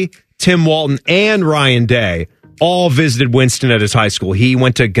Guerrieri, Tim Walton, and Ryan Day all visited Winston at his high school. He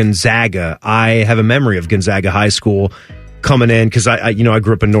went to Gonzaga. I have a memory of Gonzaga High School coming in because I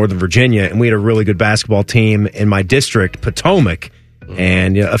grew up in Northern Virginia, and we had a really good basketball team in my district, Potomac,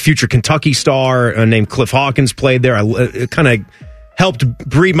 and a future Kentucky star named Cliff Hawkins played there. It kind of helped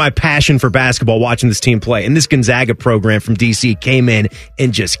breed my passion for basketball watching this team play. And this Gonzaga program from D.C. came in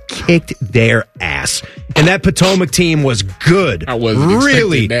and just kicked their ass. And that Potomac team was good. I wasn't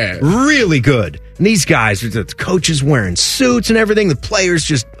expecting that. Really good. And these guys, the coaches wearing suits and everything, the players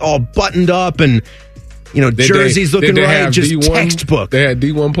just all buttoned up. And jerseys looking right, just D1, textbook. They had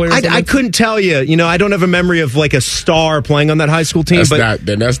D1 players. I couldn't tell you. I don't have a memory of like a star playing on that high school team.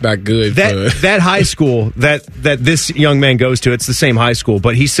 That's not good. That high school that this young man goes to, it's the same high school.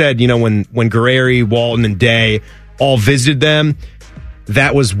 But he said, when Guerreri, Walton, and Day all visited them,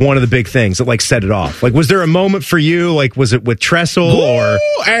 that was one of the big things that like set it off. Like, was there a moment for you? Like, was it with Tressel or?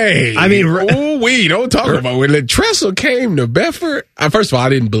 Hey, I mean, don't talk about when Tressel came to Bedford. First of all, I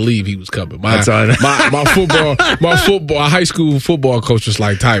didn't believe he was coming. My high school football coach was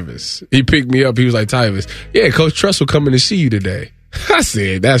like, Tyvis. He picked me up. He was like, Tyvis, yeah, Coach Tressel coming to see you today. I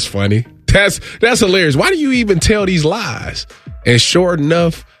said, that's funny. That's hilarious. Why do you even tell these lies? And sure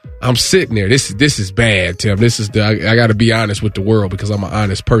enough, I'm sitting there. This is bad, Tim. I got to be honest with the world because I'm an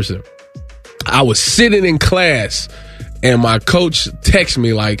honest person. I was sitting in class and my coach texted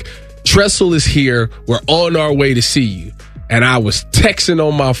me like, Tressel is here. We're on our way to see you. And I was texting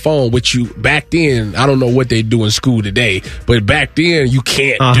on my phone, which back then, I don't know what they do in school today, but back then you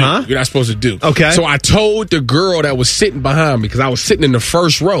can't do. You're not supposed to do. Okay. So I told the girl that was sitting behind me, because I was sitting in the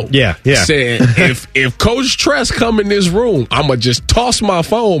first row. Yeah. Said, if Coach Tress come in this room, I'm going to just toss my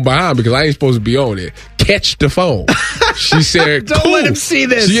phone behind because I ain't supposed to be on it. Catch the phone. She said, Don't let him see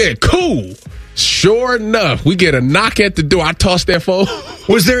this. Yeah, cool. Sure enough, we get a knock at the door. I tossed that phone.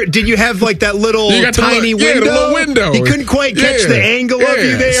 Did you have like that little tiny window? Yeah, the little window. He couldn't quite catch the angle of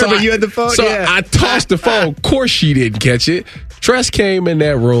you there, but you had the phone. So I tossed the phone. Of course she didn't catch it. Tress came in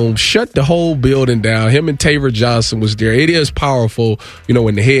that room, shut the whole building down. Him and Taver Johnson was there. It is powerful,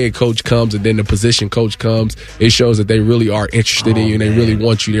 when the head coach comes and then the position coach comes. It shows that they really are interested in you and they really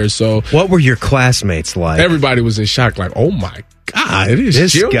want you there. So, what were your classmates like? Everybody was in shock, like, oh my God, it is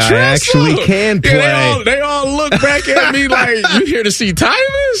this Jim guy Tressel. actually can play. Yeah, they all look back at me like, you here to see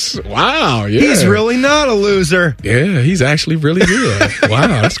Tyvis? Wow, yeah. He's really not a loser. Yeah, he's actually really good.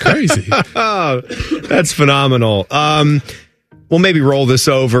 Wow, that's crazy. Oh, that's phenomenal. We'll maybe roll this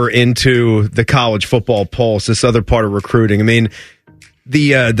over into the college football pulse, this other part of recruiting. I mean,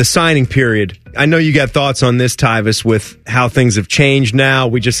 the signing period. I know you got thoughts on this, Tyvis, with how things have changed now.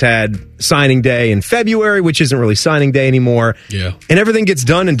 We just had signing day in February, which isn't really signing day anymore. Yeah. And everything gets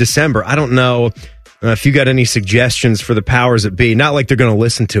done in December. I don't know if you got any suggestions for the powers that be. Not like they're going to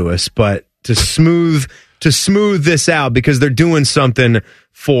listen to us, but to smooth this out, because they're doing something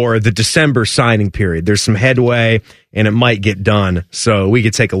for the December signing period. There's some headway, and it might get done. So we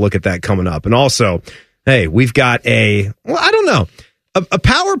could take a look at that coming up. And also, hey, we've got a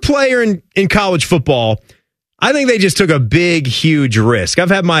power player in college football. I think they just took a big, huge risk.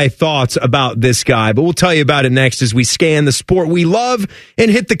 I've had my thoughts about this guy, but we'll tell you about it next as we scan the sport we love and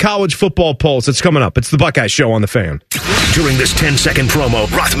hit the college football pulse. It's coming up. It's the Buckeye Show on the Fan. During this 10-second promo,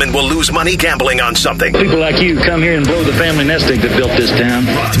 Rothman will lose money gambling on something. People like you come here and blow the family nest egg that built this town.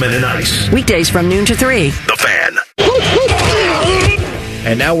 Rothman and Ice. Weekdays from noon to 3. The Fan.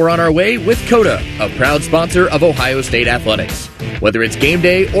 And now we're on our way with Coda, a proud sponsor of Ohio State Athletics. Whether it's game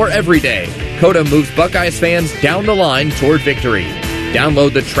day or every day, Coda moves Buckeyes fans down the line toward victory.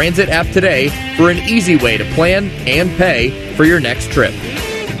 Download the Transit app today for an easy way to plan and pay for your next trip.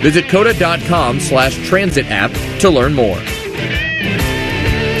 Visit coda.com/transit app to learn more.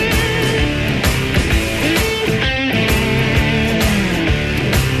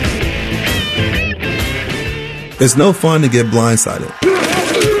 It's no fun to get blindsided.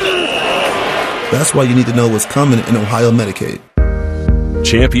 That's why you need to know what's coming in Ohio Medicaid.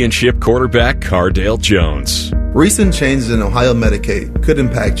 Championship quarterback Cardale Jones. Recent changes in Ohio Medicaid could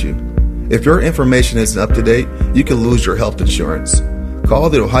impact you. If your information isn't up to date, you can lose your health insurance. Call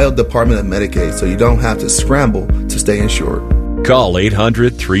the Ohio Department of Medicaid so you don't have to scramble to stay insured. Call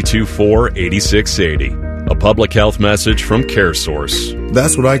 800-324-8680. A public health message from CareSource.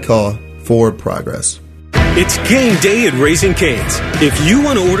 That's what I call forward progress. It's game day at Raising Cane's. If you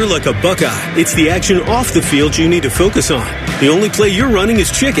want to order like a Buckeye, it's the action off the field you need to focus on. The only play you're running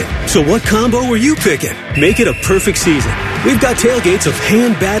is chicken. So what combo are you picking? Make it a perfect season. We've got tailgates of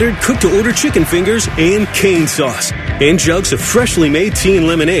hand-battered, cooked-to-order chicken fingers and cane sauce. And jugs of freshly made tea and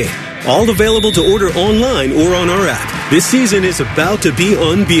lemonade. All available to order online or on our app. This season is about to be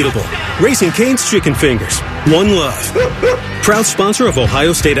unbeatable. Raising Cane's Chicken Fingers. One love. Proud sponsor of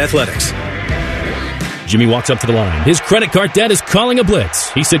Ohio State Athletics. Jimmy walks up to the line. His credit card debt is calling a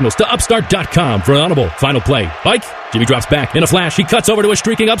blitz. He signals to Upstart.com for an audible. Final play. Bike. Jimmy drops back. In a flash, he cuts over to a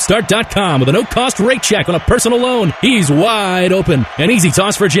streaking Upstart.com with a no-cost rate check on a personal loan. He's wide open. An easy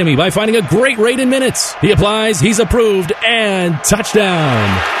toss for Jimmy by finding a great rate in minutes. He applies. He's approved. And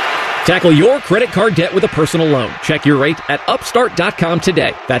touchdown. Tackle your credit card debt with a personal loan. Check your rate at Upstart.com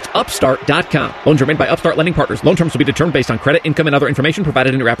today. That's Upstart.com. Loans are made by Upstart Lending Partners. Loan terms will be determined based on credit, income, and other information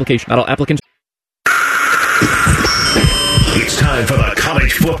provided in your application. Not all applicants. It's time for the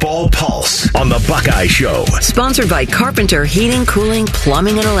College Football Pulse on the Buckeye Show. Sponsored by Carpenter Heating, Cooling,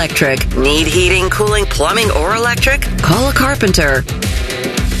 Plumbing, and Electric. Need heating, cooling, plumbing, or electric? Call a carpenter.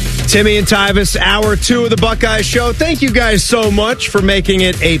 Timmy and Tyvis, hour 2 of the Buckeye Show. Thank you guys so much for making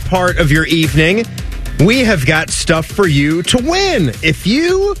it a part of your evening. We have got stuff for you to win. If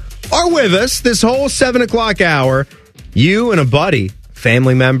you are with us this whole 7 o'clock hour, you and a buddy,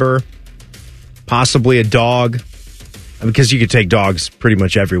 family member, possibly a dog, because you could take dogs pretty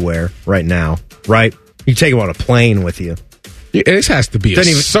much everywhere right now, right? You can take them on a plane with you. Yeah, this has to be a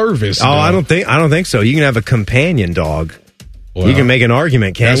service. Oh, I don't think so. You can have a companion dog. Well, you can make an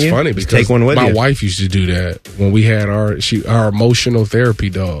argument, can't you? That's funny because take one with my you. wife used to do that when we had our emotional therapy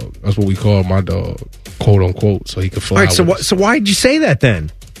dog. That's what we called my dog, quote unquote, so he could fly. All right, so why did you say that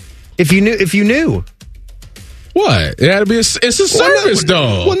then? If you knew, what? It had to be it's a service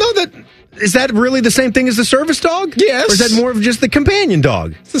dog. Well, no, is that really the same thing as the service dog? Yes. Or is that more of just the companion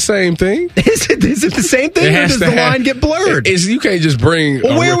dog? It's the same thing. Is it the same thing, or does the line get blurred? You can't just bring.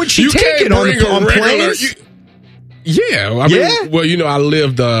 Well, where would she take it on planes? Yeah, I mean, well, I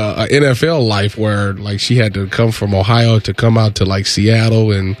lived a NFL life where like she had to come from Ohio to come out to like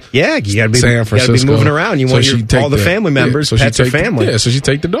Seattle and you got to be San Francisco. You got to be moving around. You want all the family members, pets or family. Yeah, so she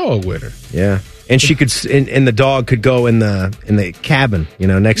take the dog with her. Yeah, and she could, and the dog could go in the cabin,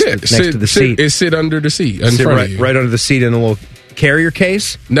 next to the seat. It sit under the seat in front of you. Right under the seat in a little carrier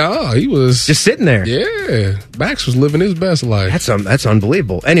case. No, he was just sitting there. Yeah, Max was living his best life. That's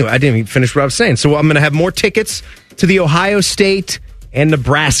unbelievable. Anyway, I didn't even finish what I was saying. So I'm going to have more tickets to the Ohio State and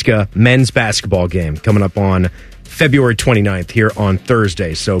Nebraska men's basketball game coming up on February 29th here on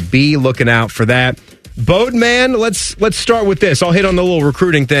Thursday. So be looking out for that. Boatman, let's start with this. I'll hit on the little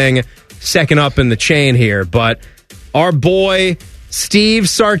recruiting thing second up in the chain here, but our boy Steve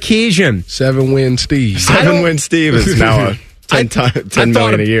Sarkisian. 7-win Steve. 7-win Steve is now $10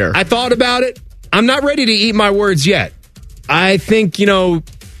 million a year. I thought about it. I'm not ready to eat my words yet. I think,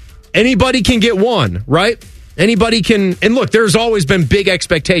 anybody can get one, right? Anybody can, and look, there's always been big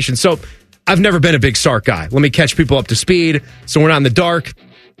expectations. So I've never been a big Sark guy. Let me catch people up to speed so we're not in the dark.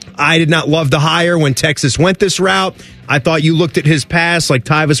 I did not love the hire when Texas went this route. I thought you looked at his past, like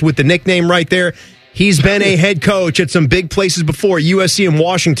Tyvis with the nickname right there. He's been a head coach at some big places before, USC and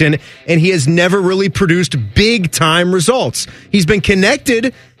Washington, and he has never really produced big-time results. He's been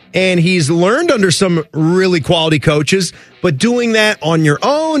connected, and he's learned under some really quality coaches, but doing that on your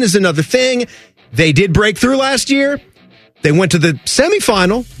own is another thing. They did break through last year. They went to the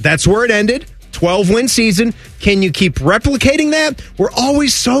semifinal. That's where it ended. 12-win season. Can you keep replicating that? We're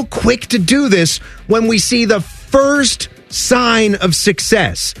always so quick to do this when we see the first sign of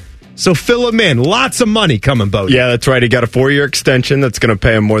success. So fill him in. Lots of money coming, Bo. Yeah, that's right. He got a 4-year extension that's going to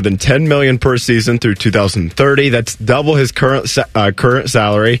pay him more than $10 million per season through 2030. That's double his current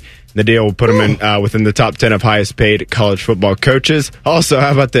salary. The deal will put him in within the top 10 of highest paid college football coaches. Also,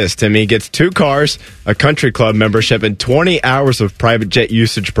 how about this, Timmy? He gets 2 cars, a country club membership, and 20 hours of private jet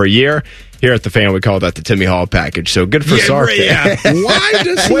usage per year. Here at the Fan, we call that the Timmy Hall package. So good for Sark. Yeah. Why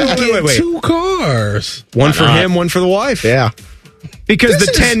does he get 2 cars? One for him, one for the wife. Yeah. Because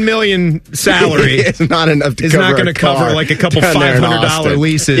the $10 million salary is not enough to is not going to cover like a couple $500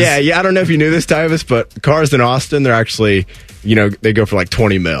 leases. Yeah, I don't know if you knew this, Tyvis, but cars in Austin, they're actually, they go for like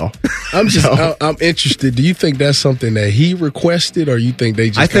 20 mil. I'm interested. Do you think that's something that he requested, or you think they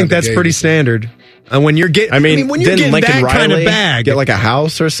just? I think that's pretty standard. And when you're getting, when you're getting Lincoln that Riley kind of bag, get like a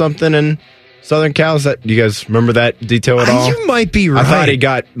house or something in Southern Cal. Do you guys remember that detail at all? You might be right. I thought he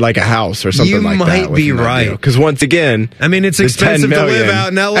got like a house or something like that. You might be right. Because once again, it's expensive to live out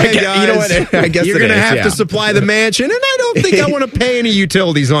in LA, guys. You know what? I guess you're going to have to supply the mansion, and I don't think I want to pay any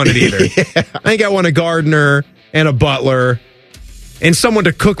utilities on it either. I think I want a gardener and a butler. And someone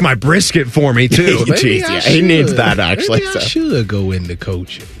to cook my brisket for me, too. Jeez, he needs that, actually. Maybe I should go into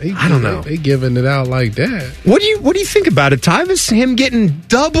coaching. I don't know. They giving it out like that. What do you think about it, Tyvis? Him getting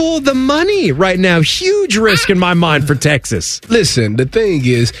double the money right now. Huge risk in my mind for Texas. Listen, the thing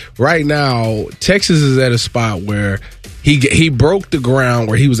is, right now, Texas is at a spot where he broke the ground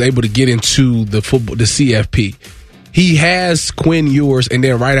where he was able to get into the CFP. He has Quinn Ewers, and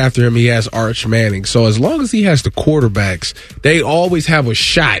then right after him, he has Arch Manning. So as long as he has the quarterbacks, they always have a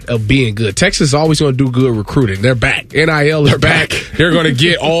shot of being good. Texas is always going to do good recruiting. They're back. NIL is back. They're going to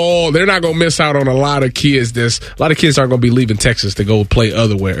get they're not going to miss out on a lot of kids. A lot of kids aren't going to be leaving Texas to go play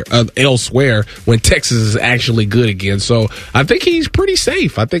elsewhere when Texas is actually good again. So I think he's pretty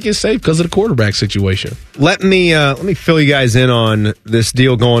safe. I think it's safe because of the quarterback situation. Let me fill you guys in on this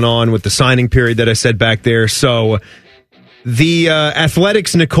deal going on with the signing period that I said back there. So the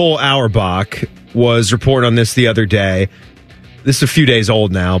Athletics' Nicole Auerbach was reporting on this the other day. This is a few days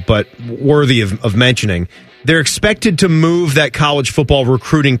old now, but worthy of mentioning. They're expected to move that college football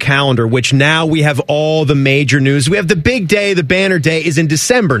recruiting calendar, which now we have all the major news. We have the big day, the banner day is in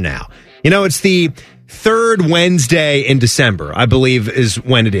December now. It's the third Wednesday in December, I believe is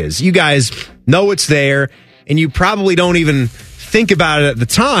when it is. You guys know it's there, and you probably don't even think about it at the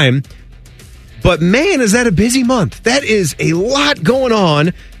time. But man, is that a busy month. That is a lot going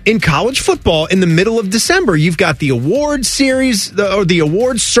on in college football in the middle of December. You've got the award series or the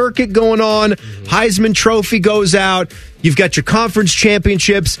award circuit going on. Heisman Trophy goes out. You've got your conference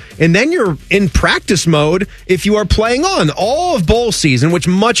championships, and then you're in practice mode if you are playing on all of bowl season, which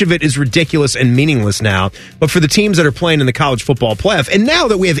much of it is ridiculous and meaningless now. But for the teams that are playing in the college football playoff, and now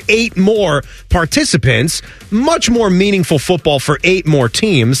that we have 8 more participants, much more meaningful football for 8 more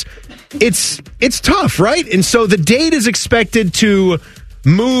teams, it's tough, right? And so the date is expected to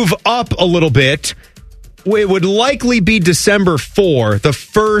move up a little bit. It would likely be December 4, the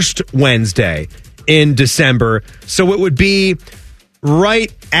first Wednesday in December. So it would be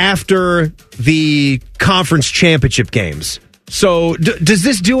right after the conference championship games. So does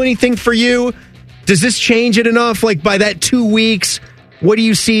this do anything for you? Does this change it enough? Like by that 2 weeks, what do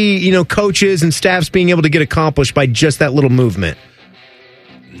you see, coaches and staffs being able to get accomplished by just that little movement?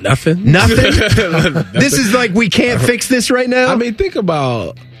 Nothing. This is like, we can't fix this right now? I mean, think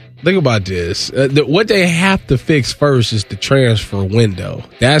about this. What they have to fix first is the transfer window.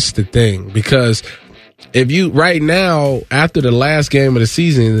 That's the thing. Because if you, right now, after the last game of the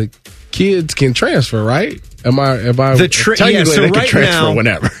season, the kids can transfer, right? Am I so they can right transfer now,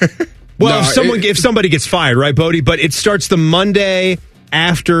 whenever. Well, if somebody gets fired, right, Bodie? But it starts the Monday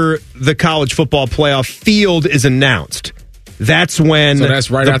after the college football playoff field is announced. That's when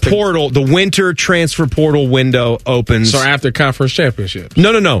that's right after the winter transfer portal window opens. So after conference championships?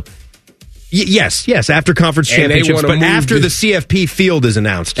 No. Yes, after conference championships, but after the CFP field is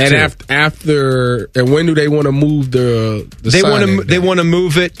announced. And and when do they want to move the They want to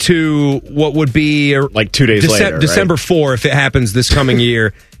move it to what would be like 2 days later, December 4, if it happens this coming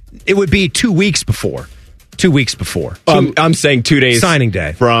year. It would be 2 weeks before. 2 weeks before. I'm saying 2 days signing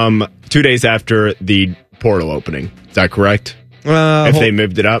day from 2 days after the portal opening. Is that correct? If they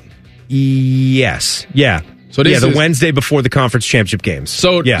moved it up? Yes. Yeah. So the Wednesday before the conference championship games.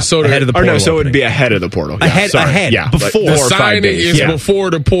 Ahead of the portal. So it would be ahead of the portal. Yeah, ahead. Yeah, before. The signing is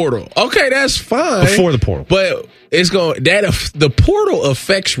before the portal. Okay, that's fine. Before the portal. But the portal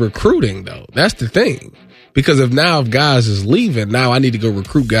affects recruiting, though. That's the thing. Because if guys is leaving, now I need to go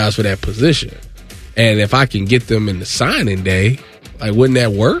recruit guys for that position. And if I can get them in the signing day, like, wouldn't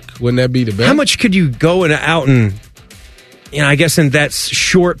that work? Wouldn't that be the best? How much could you go out and, I guess in that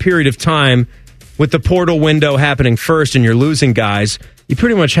short period of time, with the portal window happening first and you're losing guys, you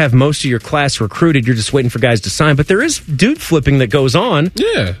pretty much have most of your class recruited. You're just waiting for guys to sign. But there is dude flipping that goes on.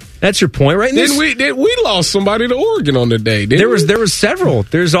 Yeah. That's your point, right? Then we lost somebody to Oregon on the day, didn't we? There was several.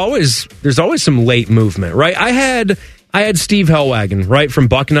 There's always some late movement, right? I had Steve Hellwagon, right, from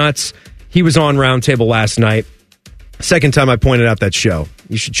Bucknuts. He was on Roundtable last night. Second time I pointed out that show.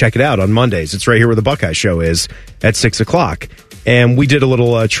 You should check it out on Mondays. It's right here where the Buckeye Show is at 6 o'clock. And we did a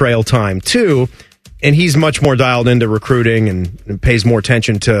little trail time, too. And he's much more dialed into recruiting and pays more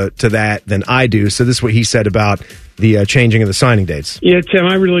attention to that than I do. So this is what he said about the changing of the signing dates. Yeah, Tim,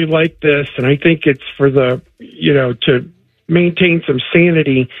 I really like this. And I think it's for to maintain some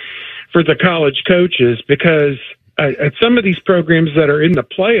sanity for the college coaches, because at some of these programs that are in the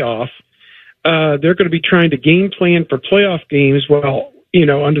playoff, they're going to be trying to game plan for playoff games while,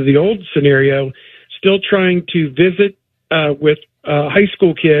 under the old scenario, still trying to visit with high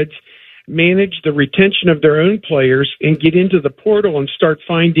school kids, manage the retention of their own players, and get into the portal and start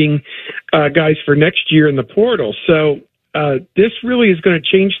finding guys for next year in the portal. So this really is going to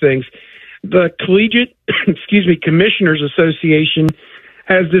change things. The Collegiate Commissioners Association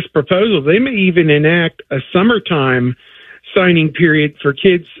has this proposal. They may even enact a summertime signing period for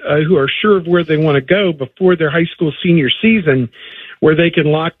kids who are sure of where they want to go before their high school senior season, where they can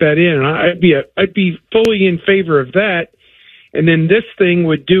lock that in. And I'd be fully in favor of that. And then this thing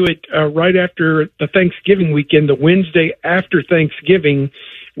would do it right after the Thanksgiving weekend. The Wednesday after Thanksgiving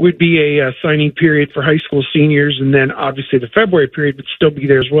would be a signing period for high school seniors. And then obviously the February period would still be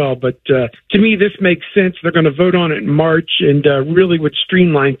there as well. But to me, this makes sense. They're going to vote on it in March, and really would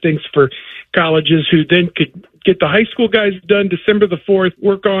streamline things for colleges who then could get the high school guys done December the 4th,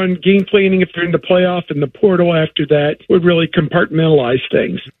 work on game planning if they're in the playoff, and the portal after that would really compartmentalize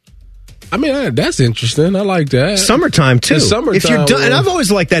things. I mean, that's interesting. I like that. Summertime, too. It's summertime. If you're done, and I've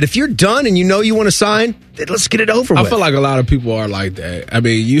always liked that. If you're done and you know you want to sign, then let's get it over with. I feel like a lot of people are like that. I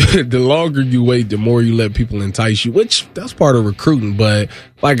mean, the longer you wait, the more you let people entice you, which that's part of recruiting. But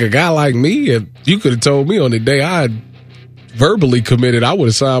like a guy like me, if you could have told me on the day I verbally committed, I would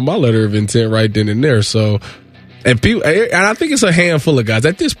have signed my letter of intent right then and there. So, and I think it's a handful of guys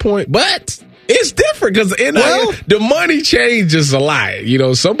at this point, but it's different because the money changes a lot. You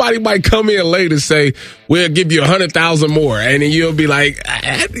know, somebody might come in late and say, we'll give you 100,000 more. And then you'll be like,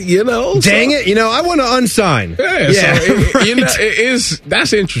 you know. Dang it. You know, I want to unsign. Yeah. So right. You know,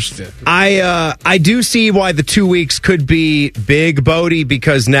 that's interesting. I do see why the 2 weeks could be big, Bodie,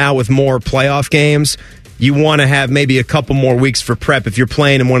 because now with more playoff games, you want to have maybe a couple more weeks for prep if you're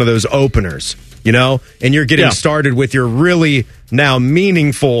playing in one of those openers, you know, and you're getting started with your really now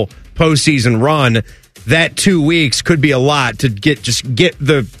meaningful postseason run. That 2 weeks could be a lot to get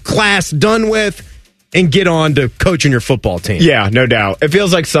the class done with and get on to coaching your football team. Yeah, no doubt. It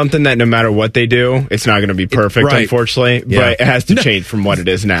feels like something that no matter what they do, it's not going to be perfect, unfortunately. Yeah. But it has to change from what it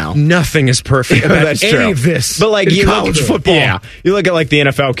is now. Nothing is perfect about That's any true. of this. But like you college football. Yeah, you look at like the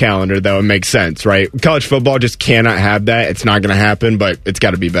NFL calendar, though, it makes sense, right? College football just cannot have that. It's not going to happen, but it's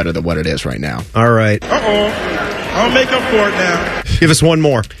got to be better than what it is right now. All right. I'll make up for it now. Give us one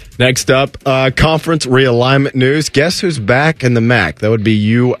more. Next up, conference realignment news. Guess who's back in the MAC? That would be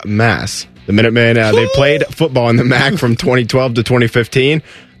UMass. The Minutemen, they played football in the MAC from 2012 to 2015.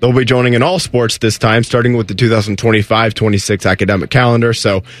 They'll be joining in all sports this time, starting with the 2025-26 academic calendar.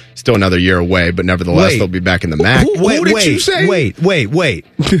 So still another year away, but nevertheless, they'll be back in the MAC. Who did you say? Wait.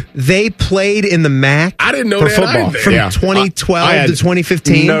 They played in the MAC? I didn't know for that football either. from 2012 to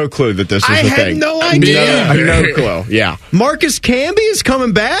 2015? No clue that this was I the had thing. no idea. No clue, yeah. Marcus Camby is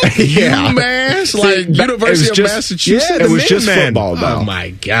coming back? Yeah. UMass? Like University of Massachusetts? It was just football, though. Oh,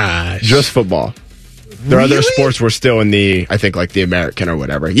 my gosh. Just football. Their other sports were still in the, I think, like the American or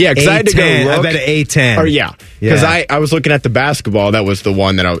whatever. Yeah, because I had to go look. I bet A10. Or because I was looking at the basketball. That was the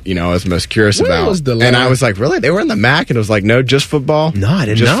one that I was most curious about. And I was like, really? They were in the MAC? And it was like, no, just football? No, I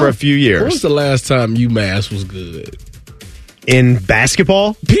didn't just know. for a few years. When was the last time UMass was good? In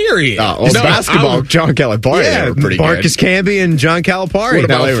basketball? Period. Basketball, John Calipari, they were pretty Marcus Camby and John Calipari. What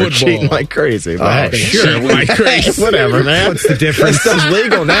about they were football? cheating like crazy. But Sure, like crazy. Whatever, man. What's the difference? That stuff's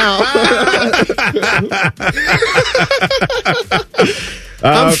legal now.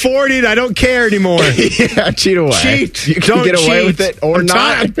 I'm 40 and I don't care anymore. Yeah, cheat away. Cheat. You can get away with it or not.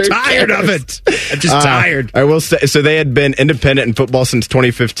 I'm tired of it. I'm just tired. I will say, so they had been independent in football since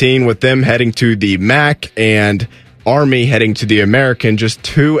 2015, with them heading to the MAC and Army heading to the American. Just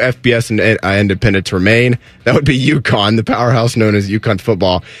two FBS and independents remain. That would be UConn, the powerhouse known as UConn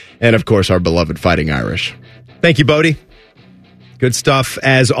football, and of course our beloved Fighting Irish. Thank you, Bodie. Good stuff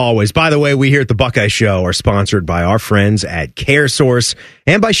as always. By the way, we here at the Buckeye Show are sponsored by our friends at CareSource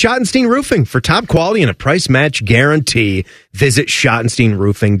and by Schottenstein Roofing. For top quality and a price match guarantee, visit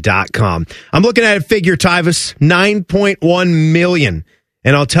SchottensteinRoofing.com. I'm looking at a figure, Tyvis, $9.1 million.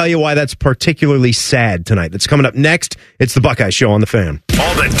 And I'll tell you why that's particularly sad tonight. That's coming up next. It's the Buckeye Show on the Fan.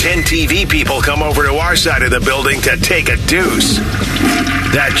 All the 10 TV people come over to our side of the building to take a deuce.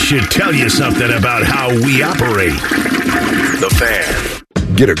 That should tell you something about how we operate. The Fan.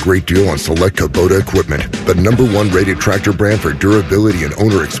 Get a great deal on select Kubota equipment, the #1 rated tractor brand for durability and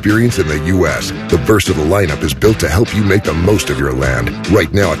owner experience in the U.S. The versatile lineup is built to help you make the most of your land.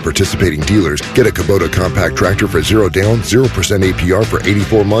 Right now at participating dealers, get a Kubota compact tractor for 0 down, 0% APR for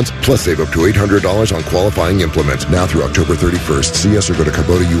 84 months, plus save up to $800 on qualifying implements. Now through October 31st. See us or go to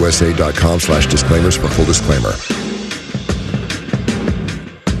KubotaUSA.com/disclaimers for full disclaimer.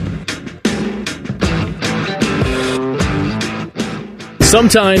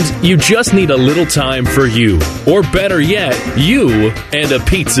 Sometimes you just need a little time for you. Or better yet, you and a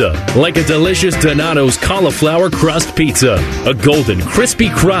pizza. Like a delicious Donato's cauliflower crust pizza. A golden, crispy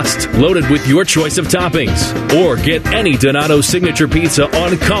crust loaded with your choice of toppings. Or get any Donato signature pizza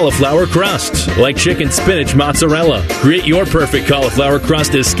on cauliflower crust. Like chicken spinach mozzarella. Create your perfect cauliflower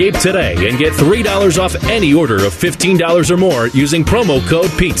crust escape today and get $3 off any order of $15 or more using promo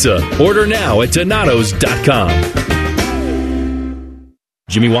code PIZZA. Order now at Donatos.com.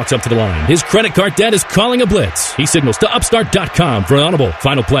 Jimmy walks up to the line. His credit card debt is calling a blitz. He signals to Upstart.com for an audible.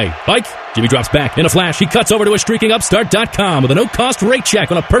 Final play. Bike. Jimmy drops back. In a flash, he cuts over to a streaking Upstart.com with a no-cost rate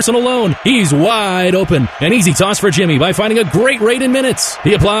check on a personal loan. He's wide open. An easy toss for Jimmy by finding a great rate in minutes.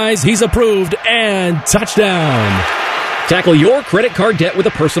 He applies. He's approved. And touchdown. Tackle your credit card debt with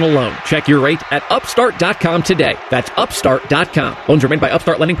a personal loan. Check your rate at Upstart.com today. That's Upstart.com. Loans are made by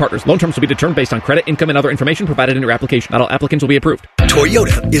Upstart Lending Partners. Loan terms will be determined based on credit, income, and other information provided in your application. Not all applicants will be approved.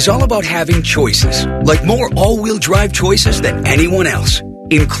 Toyota is all about having choices, like more all-wheel drive choices than anyone else,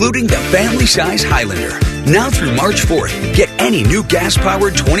 including the family-size Highlander. Now through March 4th, get any new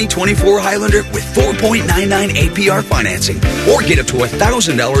gas-powered 2024 Highlander with 4.99 APR financing, or get up to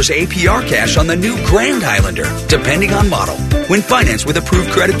 $1,000 APR cash on the new Grand Highlander, depending on model, when financed with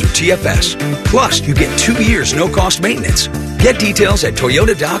approved credit through TFS. Plus, you get 2 years no-cost maintenance. Get details at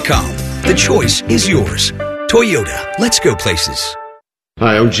Toyota.com. The choice is yours. Toyota, let's go places.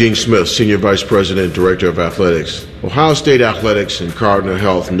 Hi, I'm Gene Smith, Senior Vice President and Director of Athletics. Ohio State Athletics and Cardinal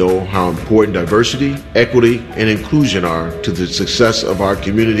Health know how important diversity, equity, and inclusion are to the success of our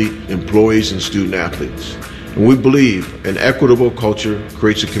community, employees, and student athletes. And we believe an equitable culture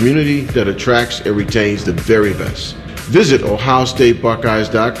creates a community that attracts and retains the very best. Visit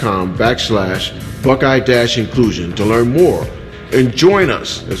ohiostatebuckeyes.com/Buckeye-inclusion to learn more and join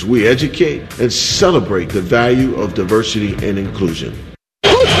us as we educate and celebrate the value of diversity and inclusion.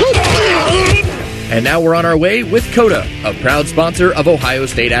 And now we're on our way with COTA, a proud sponsor of Ohio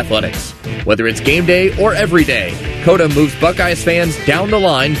State Athletics. Whether it's game day or every day, COTA moves Buckeyes fans down the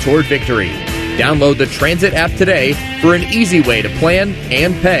line toward victory. Download the Transit app today for an easy way to plan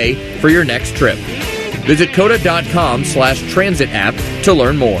and pay for your next trip. Visit COTA.com/transit app to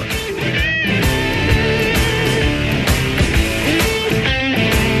learn more.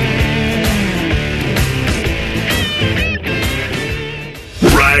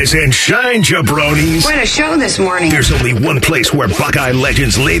 Rise and shine, jabronis. What a show this morning. There's only one place where Buckeye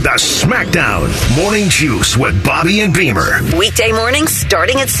legends lay the smackdown. Morning Juice with Bobby and Beamer. Weekday mornings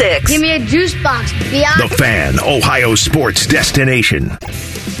starting at 6. Give me a juice box, Biatch. The Fan, Ohio sports destination.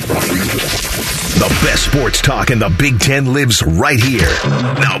 The best sports talk in the Big Ten lives right here.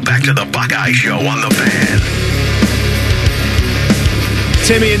 Now back to the Buckeye Show on The Fan.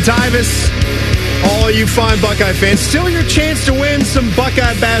 Timmy and Tyvis, all you fine Buckeye fans, still your chance to win some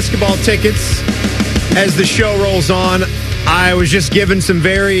Buckeye basketball tickets as the show rolls on. I was just given some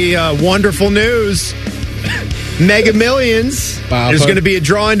very wonderful news. Mega Millions. There's going to be a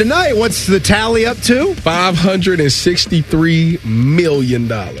drawing tonight. What's the tally up to? $563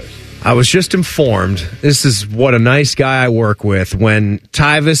 million. I was just informed. This is what a nice guy I work with. When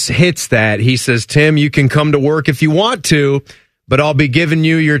Tyvis hits that, he says, Tim, you can come to work if you want to, but I'll be giving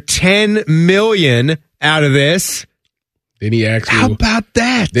you your $10 million out of this. Then he asked me, how about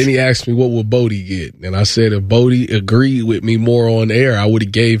that? Then he asked me, what will Bodie get? And I said, if Bodie agreed with me more on air, I would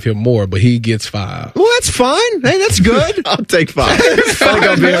have gave him more, but he gets 5. Well, that's fine. Hey, that's good. I'll take 5. I think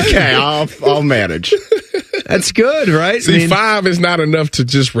I'll be okay. I'll manage. That's good, right? See, 5 is not enough to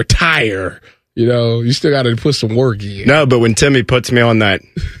just retire. You know, you still got to put some work in. No, but when Timmy puts me on that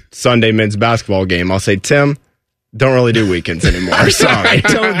Sunday men's basketball game, I'll say, Tim, don't really do weekends anymore. Sorry. I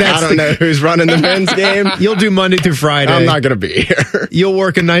don't know who's running the men's game. You'll do Monday through Friday. I'm not going to be here. You'll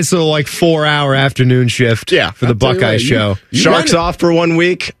work a nice little 4-hour afternoon shift for the Buckeye show. Sharks off for 1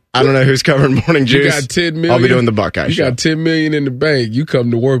 week. I don't know who's covering Morning Juice. You got $10 million. I'll be doing the Buckeye show. You got $10 million in the bank. You come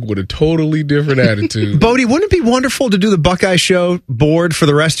to work with a totally different attitude. Bodie, wouldn't it be wonderful to do the Buckeye show board for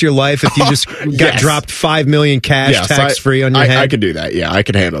the rest of your life if you just got dropped $5 million cash tax-free on your head? I could do that. Yeah, I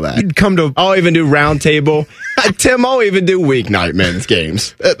could handle that. You'd come to... I'll even do round table. Tim, I'll even do weeknight men's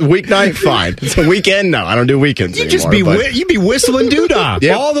games. Weeknight, fine. It's a weekend? No, I don't do weekends anymore. You'd be whistling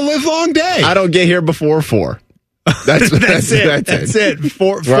doodah all the live long day. I don't get here before 4. That's it. That's it.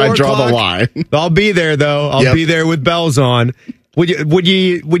 4 Where I draw o'clock. the line. I'll be there though. I'll be there with bells on. Would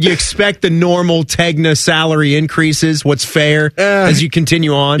you expect the normal Tegna salary increases? What's fair as you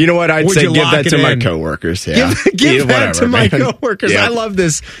continue on? You know what? I'd say give that to my coworkers. Yeah. Give that to my coworkers. I love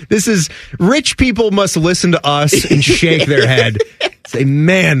this. This is rich people must listen to us and shake their head. Say,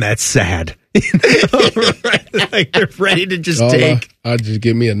 man, that's sad. Like they're ready to just take. I just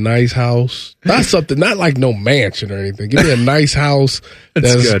give me a nice house. Not something, not like no mansion or anything. Give me a nice house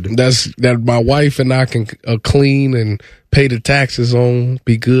that's good. That my wife and I can clean and pay the taxes on.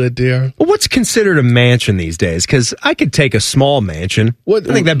 Be good there. Well, what's considered a mansion these days? Because I could take a small mansion. I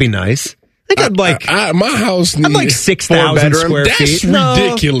think that'd be nice. I think my house needs... I'd like 6,000 square feet. That's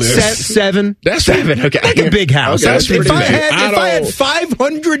ridiculous. 7. That's 7. Okay. Like a big house. Okay, if I had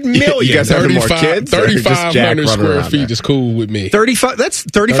 $500 million... You guys have more kids? 3,500 square feet is cool with me.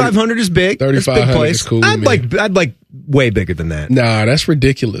 3,500 is big. 3,500 is cool with me. I'd like way bigger than that. Nah, that's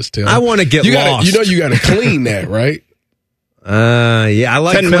ridiculous, Tim. I want to get lost. You know you got to clean that, right? Yeah, I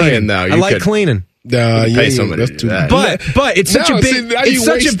like 10 cleaning. million, though. I like cleaning. Pay somebody to do that. But it's such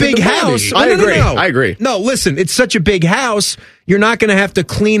a big house. I agree. No, listen, it's such a big house. You're not going to have to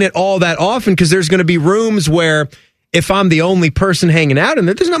clean it all that often because there's going to be rooms where if I'm the only person hanging out in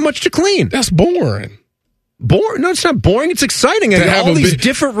there, there's not much to clean. That's boring. Boring? No, it's not boring. It's exciting. I got all these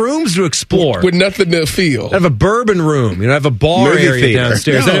different rooms to explore. With nothing to feel. I have a bourbon room. I have a bar area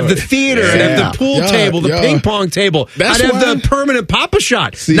downstairs. I have the theater. I have the pool table, the ping pong table. I'd have the permanent Papa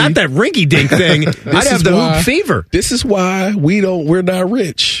Shot. See, not that rinky-dink thing. I'd have the hoop fever. This is why we're not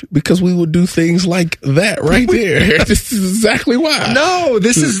rich, because we would do things like that right there. This is exactly why. No,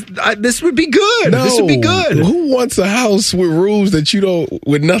 this would be good. No, this would be good. Who wants a house with rooms that you don't,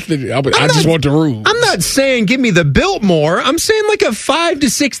 with nothing? I just want the room. I'm not saying give me the Biltmore. I'm saying like a 5,000 to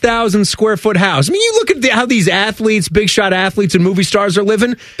 6,000 square foot house. I mean, you look at how these athletes, big shot athletes and movie stars are living.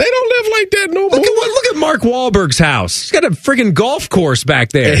 They don't live like that no more. Look at Mark Wahlberg's house. He's got a friggin' golf course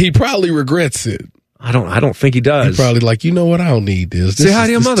back there. And he probably regrets it. I don't think he does. He's probably like, you know what? I don't need this. Say hi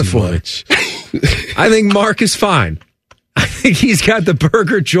to your mother for me. I think Mark is fine. I think he's got the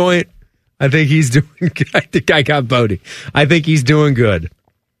burger joint. I think he's doing good. I think I got Bodie. I think he's doing good.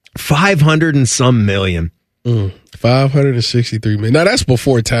 500 and some million. 563 million. Now that's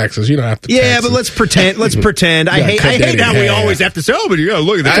before taxes. You don't have to. Yeah, but let's pretend. I hate how we always have to say, "Oh, but you gotta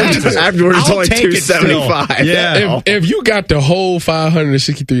look at the taxes." Afterwards, it's only 275. Yeah. If you got the whole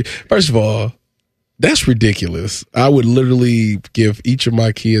 563, first of all, that's ridiculous. I would literally give each of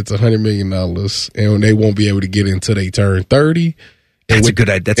my kids $100 million, and they won't be able to get it until they turn 30. That's a good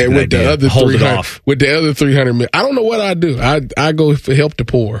idea. Hold it off. With the other 300 million, I don't know what I do. I go for help the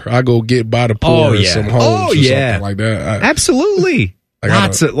poor. I go get by the poor some homes or something like that. Absolutely.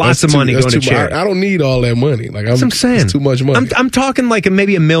 Lots of money going to charity. I don't need all that money. That's what I'm saying. It's too much money. I'm talking like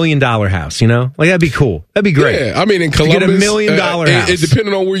maybe $1 million house. Like that'd be cool. That'd be great. Yeah, I mean in Columbus, get $1 million house. It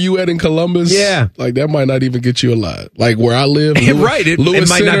depending on where you at in Columbus. Yeah, like that might not even get you a lot. Like where I live, right? It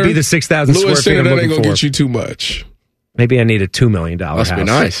might not be the 6,000 square feet. That ain't gonna get you too much. Maybe I need a $2 million house. Must be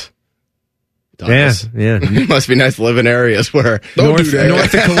nice. Yeah. It must be nice to live in areas where north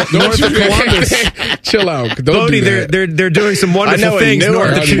of Columbus. Chill out. Don't Bodie, do that. They're doing some wonderful things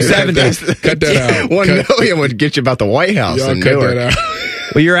north of 270. Cut that out. $1 million would get you about the White House. Y'all in cut Newark. that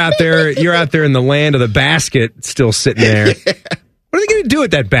out. Well, you're out there in the land of the basket, still sitting there. Yeah. What are they going to do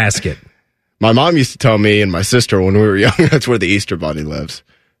with that basket? My mom used to tell me and my sister when we were young, that's where the Easter Bunny lives.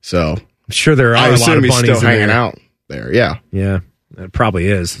 So I'm sure there are a lot of bunnies still hanging out there. Yeah. Yeah. It probably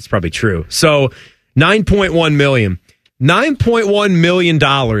is. It's probably true. So $9.1 million. $9.1 million.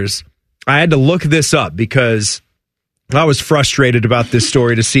 I had to look this up because I was frustrated about this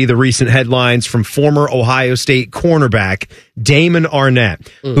story to see the recent headlines from former Ohio State cornerback Damon Arnette,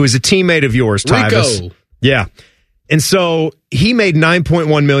 who is a teammate of yours, Tyvis. Rico. Yeah. And so he made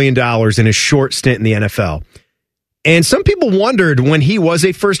 $9.1 million in his short stint in the NFL. And some people wondered when he was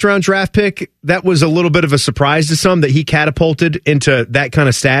a first-round draft pick, that was a little bit of a surprise to some that he catapulted into that kind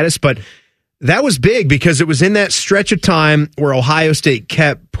of status. But that was big because it was in that stretch of time where Ohio State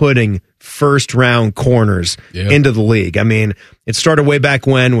kept putting first-round corners into the league. I mean, it started way back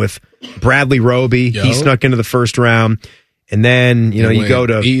when with Bradley Roby. He snuck into the first round. And then, you go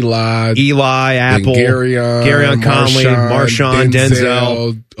to Eli Apple, Garyon Conley, Marshawn,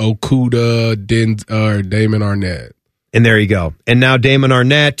 Denzel, Okuda, Damon Arnette. And there you go. And now Damon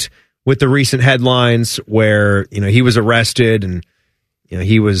Arnette with the recent headlines where, he was arrested and,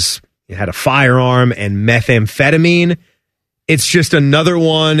 he had a firearm and methamphetamine. It's just another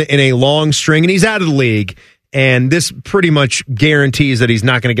one in a long string, and he's out of the league. And this pretty much guarantees that he's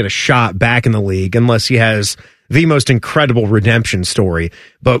not going to get a shot back in the league unless he has the most incredible redemption story.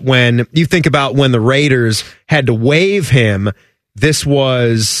 But when you think about when the Raiders had to waive him, this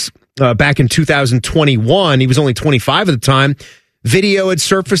was back in 2021. He was only 25 at the time. Video had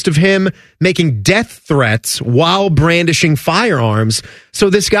surfaced of him making death threats while brandishing firearms. So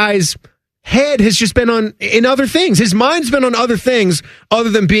this guy's head has just been in other things. His mind's been on other things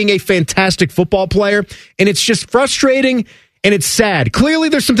other than being a fantastic football player. And it's just frustrating and it's sad. Clearly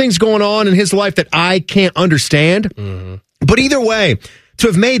there's some things going on in his life that I can't understand. Mm-hmm. But either way, to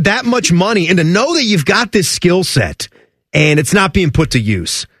have made that much money and to know that you've got this skill set and it's not being put to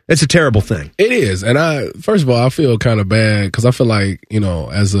use, it's a terrible thing. It is. And first of all, I feel kind of bad because I feel like,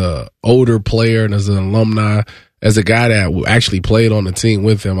 as a older player and as an alumni, as a guy that actually played on the team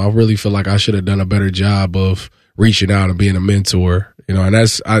with him, I really feel like I should have done a better job of reaching out and being a mentor. And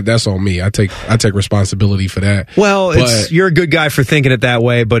that's on me. I take responsibility for that. Well, you're a good guy for thinking it that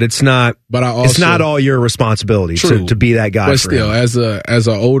way, but it's not. But it's not all your responsibility to be that guy. But for still, him. as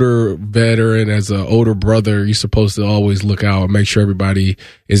an older veteran, as an older brother, you're supposed to always look out and make sure everybody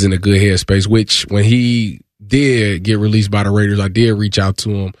is in a good headspace. Which when he did get released by the Raiders, I did reach out to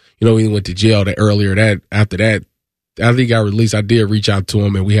him. He went to jail after he got released, I did reach out to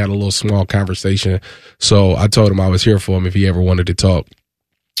him and we had a little small conversation. So I told him I was here for him if he ever wanted to talk.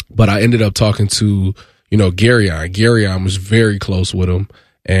 But I ended up talking to, Garyon. Garyon was very close with him.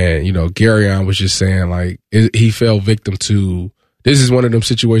 And, Garyon was just saying like he fell victim to, this is one of them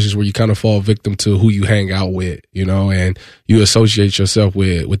situations where you kind of fall victim to who you hang out with, and you associate yourself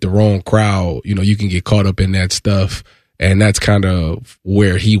with the wrong crowd. You can get caught up in that stuff. And that's kind of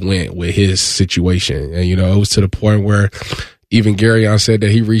where he went with his situation. And, it was to the point where even Garyon said that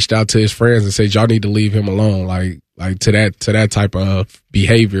he reached out to his friends and said, y'all need to leave him alone, like to that type of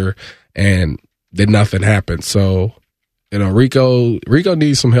behavior. And then nothing happened. So, Rico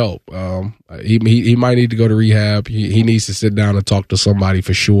needs some help. He might need to go to rehab. He needs to sit down and talk to somebody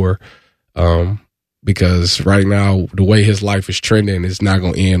for sure. Because right now, the way his life is trending is not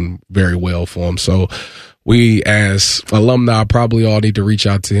going to end very well for him. So, we as alumni probably all need to reach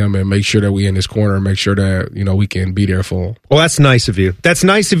out to him and make sure that we in his corner and make sure that, we can be there for him. Well, that's nice of you. That's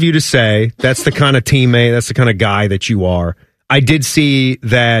nice of you to say. That's the kind of teammate, that's the kind of guy that you are. I did see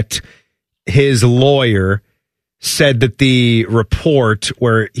that his lawyer said that the report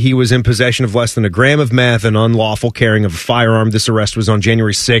where he was in possession of less than a gram of meth and unlawful carrying of a firearm, this arrest was on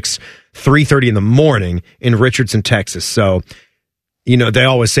January 6th, 3:30 in the morning in Richardson, Texas. So, they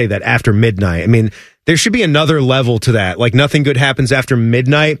always say that after midnight. I mean, there should be another level to that. Like nothing good happens after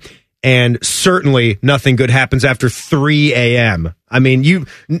midnight, and certainly nothing good happens after 3 a.m. I mean,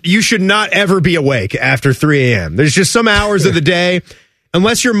 you should not ever be awake after 3 a.m. There's just some hours of the day,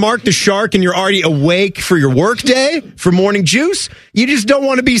 unless you're Mark the Shark and you're already awake for your work day, for morning juice, you just don't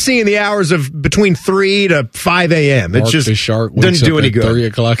want to be seeing the hours of between 3 to 5 a.m. It just the Shark doesn't do any good. 3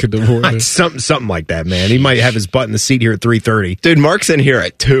 o'clock in the morning. Something like that, man. He might have his butt in the seat here at 3:30. Dude, Mark's in here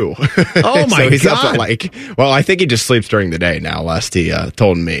at 2. Oh, my so he's God. Up at I think he just sleeps during the day now, last he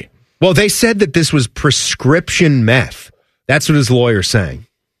told me. Well, they said that this was prescription meth. That's what his lawyer's saying.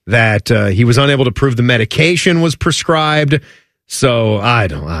 That he was unable to prove the medication was prescribed. So I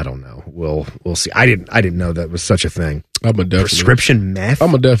don't know. We'll see. I didn't know that was such a thing. Prescription meth.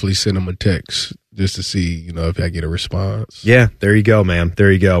 I'm gonna definitely send him a text just to see, if I get a response. Yeah, there you go, man.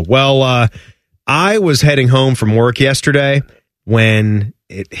 There you go. Well, I was heading home from work yesterday when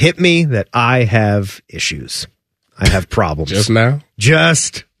it hit me that I have issues. I have problems. Just now?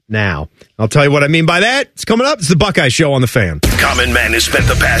 Just now. I'll tell you what I mean by that. It's coming up. It's the Buckeye Show on the Fan. Common Man has spent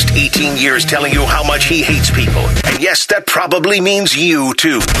the past 18 years telling you how much he hates people. And yes, that probably means you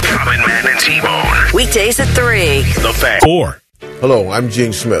too. Common Man and T-Bone. Weekdays at 3. The Fan. 4. Hello, I'm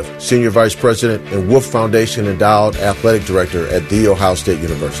Gene Smith, Senior Vice President and Wolf Foundation Endowed Athletic Director at The Ohio State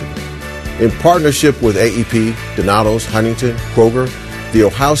University. In partnership with AEP, Donatos, Huntington, Kroger, The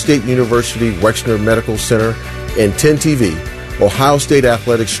Ohio State University Wexner Medical Center, and 10 TV, Ohio State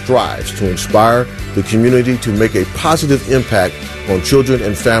Athletics strives to inspire the community to make a positive impact on children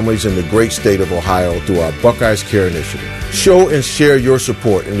and families in the great state of Ohio through our Buckeyes Care initiative. Show and share your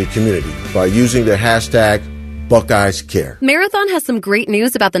support in the community by using the hashtag Buckeyes Care. Marathon has some great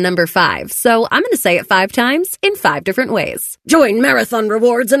news about the number 5, so I'm going to say it 5 times in 5 different ways. Join Marathon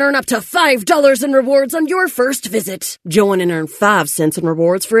Rewards and earn up to $5 in rewards on your first visit. Join and earn 5 cents in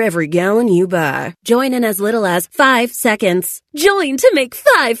rewards for every gallon you buy. Join in as little as 5 seconds. Join to make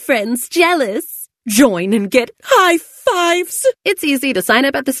 5 friends jealous. Join and get high fives. It's easy to sign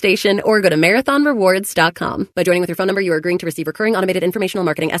up at the station or go to marathonrewards.com. By joining with your phone number, you are agreeing to receive recurring automated informational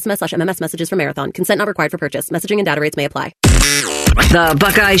marketing SMS/MMS messages from Marathon. Consent not required for purchase. Messaging and data rates may apply. The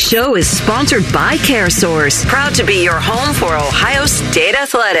Buckeye Show is sponsored by CareSource. Proud to be your home for Ohio State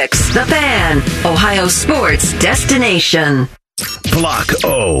Athletics. The Fan, Ohio sports destination. Block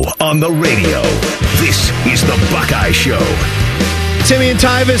O on the radio. This is the Buckeye Show. Timmy and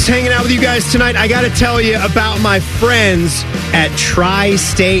Tyvis hanging out with you guys tonight. I got to tell you about my friends at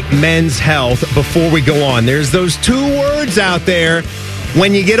Tri-State Men's Health before we go on. There's those 2 words out there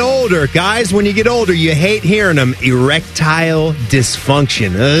when you get older. Guys, when you get older, you hate hearing them. Erectile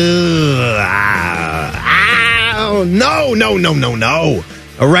dysfunction. No.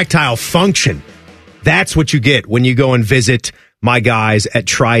 Erectile function. That's what you get when you go and visit my guys at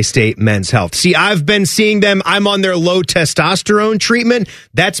Tri-State Men's Health. See, I've been seeing them. I'm on their low testosterone treatment.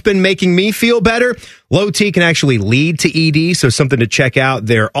 That's been making me feel better. Low T can actually lead to ED, so something to check out.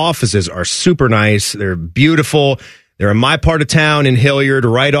 Their offices are super nice. They're beautiful. They're in my part of town in Hilliard,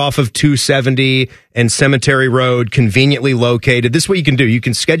 right off of 270 and Cemetery Road, conveniently located. This is what you can do. You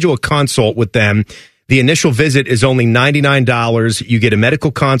can schedule a consult with them. The initial visit is only $99. You get a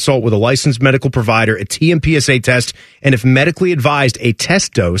medical consult with a licensed medical provider, a TMPSA test, and if medically advised, a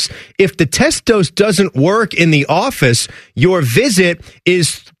test dose. If the test dose doesn't work in the office, your visit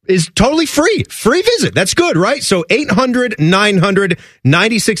is totally free. Free visit. That's good, right? So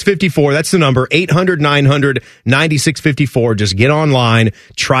 800-900-9654. That's the number. 800-900-9654. Just get online,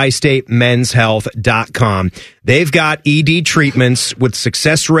 tristatemenshealth.com. They've got ED treatments with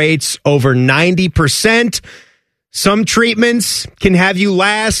success rates over 90%. Some treatments can have you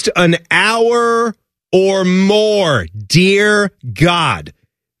last an hour or more. Dear God,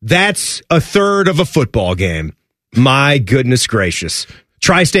 that's a third of a football game. My goodness gracious.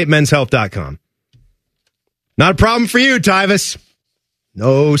 TriStateMen'sHealth.com. Not a problem for you, Tyvis.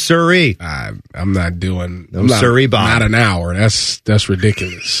 No, sirree. I'm not doing. No, sirree, Bob. Not an hour. That's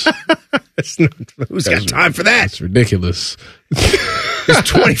ridiculous. Who's got time for that? That's ridiculous. It's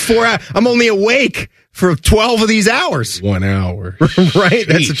 24 hours. I'm only awake for 12 of these hours. 1 hour. Right? Sheesh.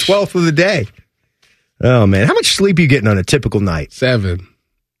 That's a 12th of the day. Oh, man. How much sleep are you getting on a typical night? 7.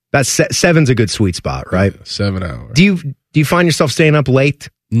 That's 7's a good sweet spot, right? 7 hours. Do you find yourself staying up late?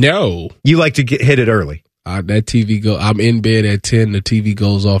 No. You like to hit it early? That TV I'm in bed at 10. The TV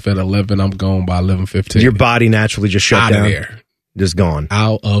goes off at 11. I'm gone by 11:15. Your body naturally just shut down? Out of there. Just gone.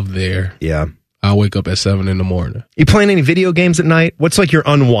 Out of there. Yeah. I'll wake up at 7 in the morning. You playing any video games at night? What's like your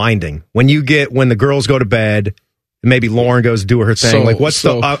unwinding? When the girls go to bed, maybe Lauren goes to do her thing.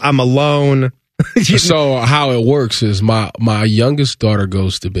 I'm alone. So how it works is my youngest daughter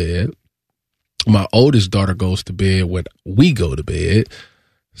goes to bed. My oldest daughter goes to bed when we go to bed.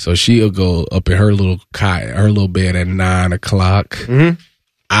 So she'll go up in her little cot, her little bed at 9 o'clock. Mm-hmm.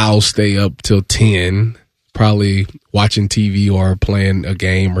 I'll stay up till 10, probably watching TV or playing a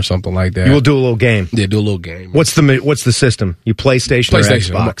game or something like that. You will do a little game. Yeah, do a little game. What's the system? You PlayStation or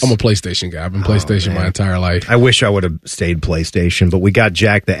Xbox? I'm a PlayStation guy. I've been PlayStation my entire life. I wish I would have stayed PlayStation, but we got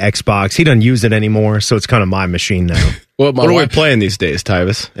Jack the Xbox. He doesn't use it anymore, so it's kind of my machine now. What are we playing these days,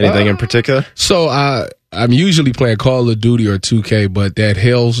 Tyvis? Anything in particular? So I'm usually playing Call of Duty or 2K, but that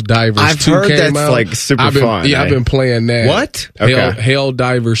Hell's Divers 2 I've heard came that's out. like super fun. Yeah, I've been playing that. What? Hell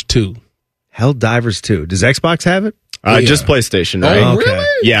Divers 2. Hell Divers 2. Does Xbox have it? Just PlayStation, right? Oh, okay. really?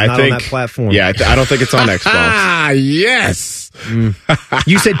 Yeah, Not I think on that platform. Yeah, I don't think it's on Xbox. Ah, yes.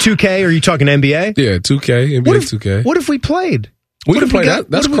 You said 2K? Are you talking NBA? Yeah, 2K, NBA 2K. What if we played? We can play that.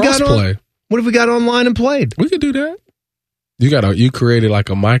 That's cross-play. What if we got online and played? We could do that. You created like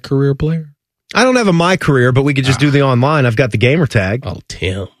a My Career player? I don't have a My Career, but we could just do the online. I've got the gamer tag. Oh,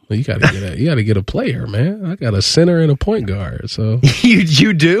 Tim. You gotta get a player, man. I got a center and a point guard. So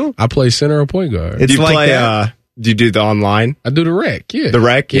you do? I play center and point guard. It's do you like play that. Do you do the online? I do the rec, yeah. The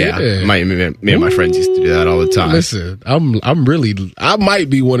rec, yeah. Me and my friends used to do that all the time. Listen, I might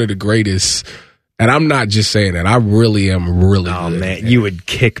be one of the greatest, and I'm not just saying that. I really am really Oh good. man, you would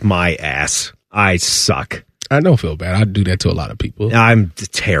kick my ass. I suck. I don't feel bad. I do that to a lot of people. I'm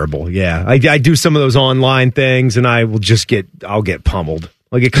terrible. Yeah, I do some of those online things, and I'll get pummeled.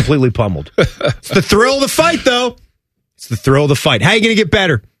 I'll get completely pummeled. It's the thrill of the fight, though. It's the thrill of the fight. How are you going to get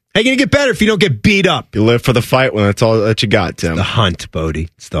better? How are you going to get better if you don't get beat up? You live for the fight when that's all that you got, Tim. It's the hunt, Bodie.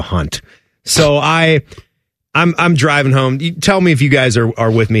 It's the hunt. So I'm driving home. You tell me if you guys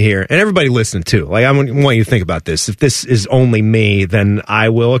are with me here, and everybody listening too. Like I want you to think about this. If this is only me, then I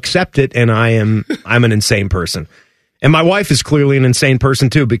will accept it, and I'm an insane person. And my wife is clearly an insane person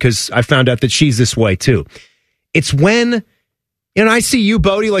too, because I found out that she's this way too. It's when, I see you,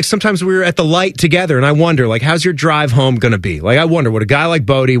 Bodie, like sometimes we're at the light together, and I wonder, like, how's your drive home going to be? Like, I wonder, what a guy like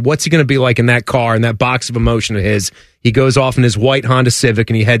Bodie, what's he going to be like in that car, in that box of emotion of his? He goes off in his white Honda Civic,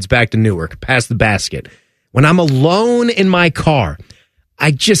 and he heads back to Newark, past the basket. When I'm alone in my car,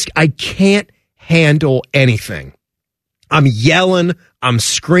 I can't handle anything. I'm yelling, I'm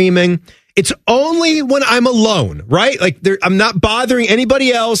screaming. It's only when I'm alone, right? Like I'm not bothering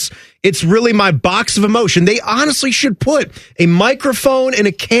anybody else. It's really my box of emotion. They honestly should put a microphone and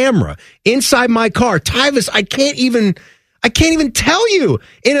a camera inside my car. Tyvis, I can't even tell you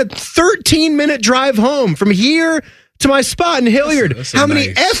in a 13-minute drive home from here to my spot in Hilliard how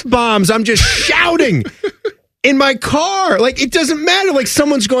many F-bombs I'm just shouting in my car. Like, it doesn't matter. Like,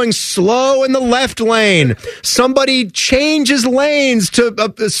 someone's going slow in the left lane. Somebody changes lanes to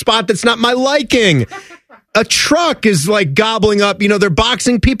a spot that's not my liking. a truck is like gobbling up, they're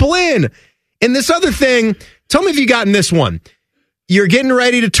boxing people in. And this other thing, tell me if you got in this one. You're getting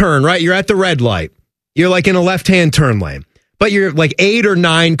ready to turn, right? You're at the red light. You're like in a left-hand turn lane, but you're like 8 or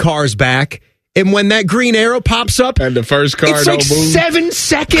 9 cars back. And when that green arrow pops up, and the first car it's don't like move. 7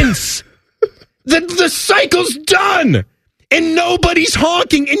 seconds. The cycle's done. And nobody's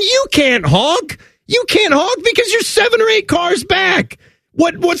honking. And you can't honk. You can't honk because you're 7 or 8 cars back.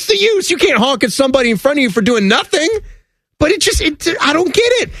 What's the use? You can't honk at somebody in front of you for doing nothing. But I don't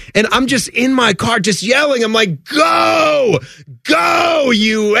get it. And I'm just in my car just yelling. I'm like, go,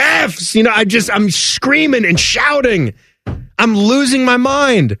 you Fs. I'm screaming and shouting. I'm losing my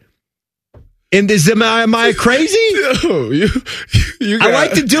mind. And am I crazy? No, I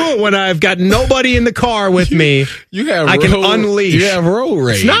like to do it when I've got nobody in the car with me. I can unleash. You have road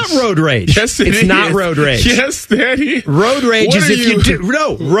rage. It's not road rage. Yes, it's not road rage. Yes, that is. Road rage is if you do.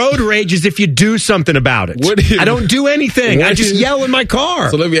 No, road rage is if you do something about it. I don't do anything. I just yell in my car.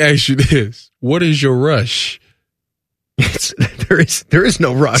 So let me ask you this: what is your rush? There is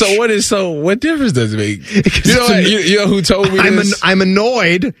no rush. So what difference does it make? You know who told me this? I'm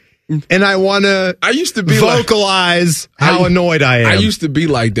annoyed. And I want to vocalize how annoyed I am. I used to be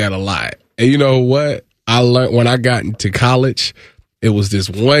like that a lot. And you know what? I learned when I got into college, it was this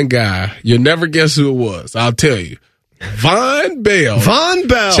one guy. You'll never guess who it was. I'll tell you. Von Bell.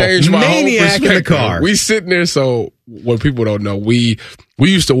 Changed my maniac whole in the car. We sitting there, so what people don't know, we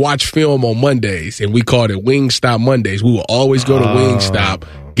used to watch film on Mondays, and we called it Wingstop Mondays. We would always go to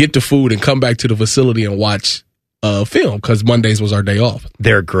Wingstop, get the food, and come back to the facility and watch film because Mondays was our day off.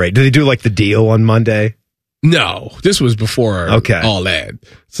 They're great. Do they do like the deal on Monday? No, this was before all that.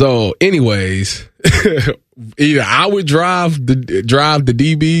 So, anyways, either I would drive the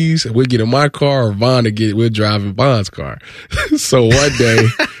DBs and we'd get in my car, or Vaughn we'd drive in Vaughn's car. So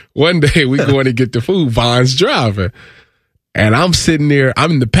one day we going to get the food. Vaughn's driving, and I'm sitting there.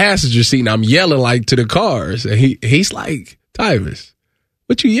 I'm in the passenger seat, and I'm yelling like to the cars, and he's like, "Tyvis,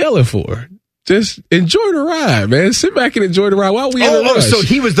 what you yelling for? Just enjoy the ride, man. Sit back and enjoy the ride. Why are we in a rush?" So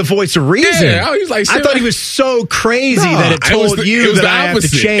he was the voice of reason. Yeah, I was like, I thought he was so crazy that it told you that I have to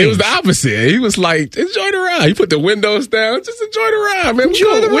change. It was the opposite. He was like, enjoy the ride. He put the windows down. Just enjoy the ride, man.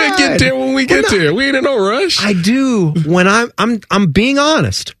 We'll get there when we get there. We ain't in no rush. I do. When I'm being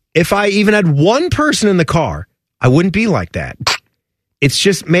honest. If I even had one person in the car, I wouldn't be like that. It's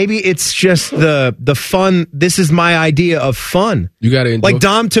just the fun. This is my idea of fun. You got to enjoy. Like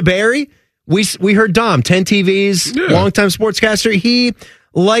Dom Taberi. We heard Dom, 10 TVs, longtime sportscaster. He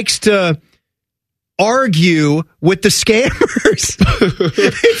likes to argue with the scammers.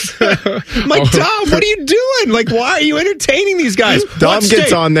 I'm like, Dom, what are you doing? Like, why are you entertaining these guys? Dom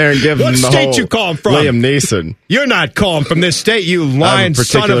gets on there and gives them the state you calling from? Liam Neeson. You're not calling from this state, you lying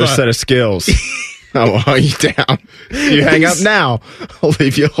son of a... set of skills. I'll hunt you down. You hang up now, I'll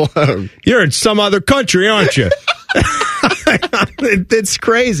leave you alone. You're in some other country, aren't you? It's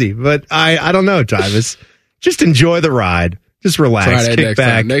crazy, but I don't know, Tyvis. Just enjoy the ride. Just relax, kick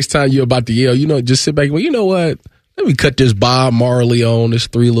back. Next time you're about to yell, just sit back. Well, you know what? Let me cut this Bob Marley on. This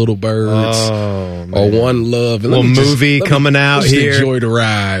 3 Little Birds or One Love. Little movie coming out here. Enjoy the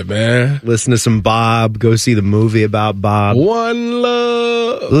ride, man. Listen to some Bob. Go see the movie about Bob. One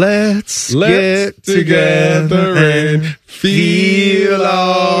Love. Let's get together and feel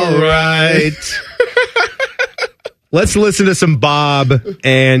all right. Let's listen to some Bob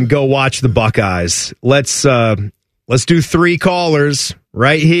and go watch the Buckeyes. Let's do 3 callers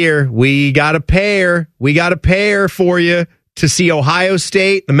right here. We got a pair. For you to see Ohio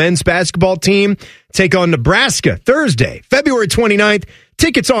State, the men's basketball team, take on Nebraska Thursday, February 29th.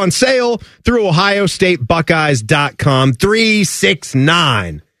 Tickets on sale through OhioStateBuckeyes.com.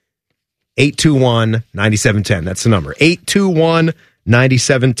 369-821-9710. That's the number.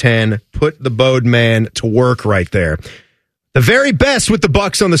 821-9710. Put the Bodeman to work right there. The very best with the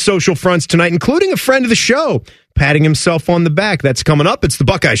Bucks on the social fronts tonight, including a friend of the show, patting himself on the back. That's coming up. It's the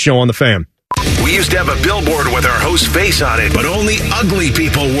Buckeye Show on the Fan. We used to have a billboard with our host's face on it, but only ugly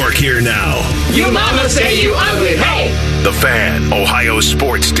people work here now. You mama say you ugly, hey! The Fan, Ohio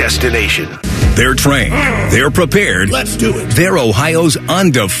sports destination. They're trained. They're prepared. Let's do it. They're Ohio's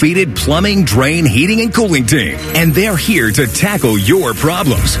undefeated plumbing, drain, heating, and cooling team. And they're here to tackle your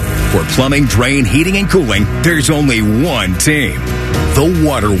problems. For plumbing, drain, heating, and cooling, there's only one team. The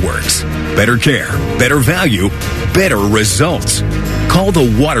Waterworks. Better care, better value, better results. Call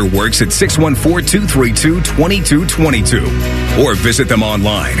the Waterworks at 614-232-2222 or visit them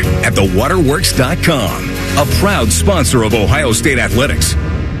online at thewaterworks.com. A proud sponsor of Ohio State Athletics.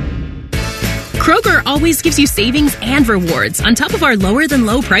 Kroger always gives you savings and rewards on top of our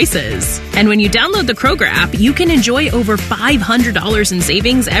lower-than-low prices. And when you download the Kroger app, you can enjoy over $500 in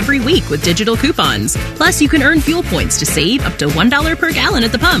savings every week with digital coupons. Plus, you can earn fuel points to save up to $1 per gallon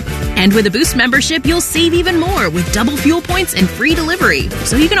at the pump. And with a Boost membership, you'll save even more with double fuel points and free delivery.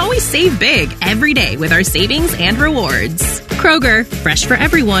 So you can always save big every day with our savings and rewards. Kroger, fresh for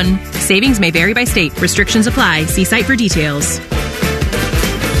everyone. Savings may vary by state. Restrictions apply. See site for details.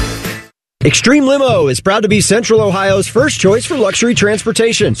 Extreme Limo is proud to be Central Ohio's first choice for luxury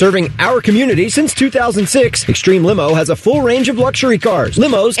transportation. Serving our community since 2006, Extreme Limo has a full range of luxury cars,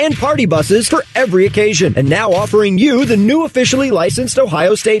 limos, and party buses for every occasion. And now offering you the new officially licensed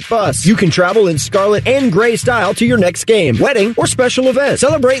Ohio State bus. You can travel in scarlet and gray style to your next game, wedding, or special event.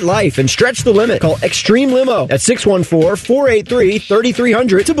 Celebrate life and stretch the limit. Call Extreme Limo at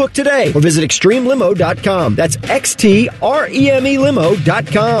 614-483-3300 to book today or visit extremelimo.com. That's XTREME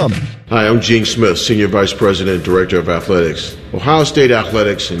limo.com. Hi, I'm Gene Smith, Senior Vice President and Director of Athletics. Ohio State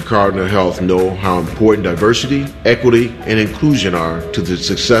Athletics and Cardinal Health know how important diversity, equity, and inclusion are to the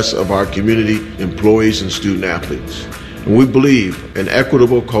success of our community, employees, and student athletes. And we believe an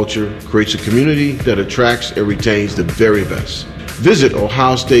equitable culture creates a community that attracts and retains the very best. Visit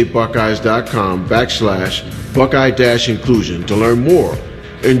ohiostatebuckeyes.com/Buckeye-inclusion to learn more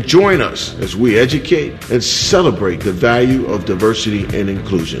and join us as we educate and celebrate the value of diversity and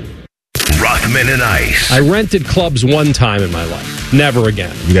inclusion. Rockman and Ice. I rented clubs one time in my life. Never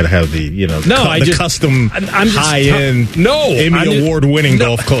again. You got to have the, custom high-end, Emmy award-winning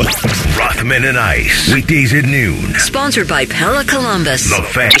golf club. Rockman and Ice. Weekdays at noon. Sponsored by Pella Columbus. The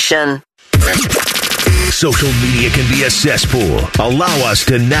Fan. Social media can be a cesspool. Allow us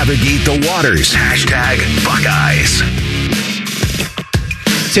to navigate the waters. #Buckeyes.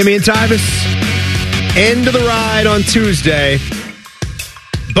 Timmy and Tyvis, end of the ride on Tuesday.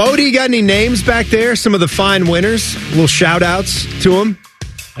 Bodie, got any names back there? Some of the fine winners? Little shout-outs to them?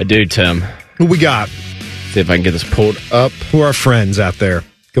 I do, Tim. Who we got? See if I can get this pulled up. Who are our friends out there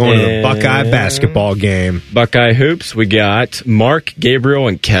going to the Buckeye basketball game? Buckeye Hoops, we got Mark, Gabriel,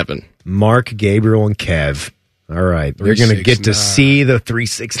 and Kevin. Mark, Gabriel, and Kev. All right. They're going to get to see the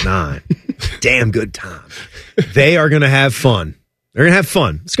 369. Damn good time. They are going to have fun. They're going to have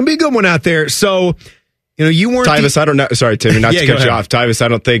fun. It's going to be a good one out there. So, you weren't... Tyvis, I don't know. Sorry, Timmy, not to cut you off. Tyvis, I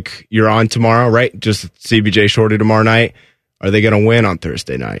don't think you're on tomorrow, right? Just CBJ Shorty tomorrow night. Are they going to win on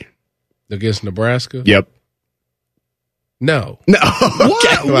Thursday night? Against Nebraska? Yep. No.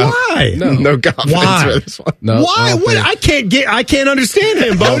 Why? No confidence Why? for this one. No, Why? I can't understand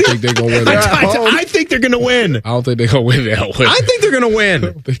him, Bodie. I don't think they're going to win that way. I think they're going to win. I don't think they're going to win that way. I think they're going to win.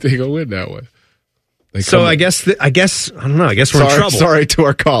 I don't think they're going to win that way. So I guess I don't know. I guess we're in trouble. Sorry to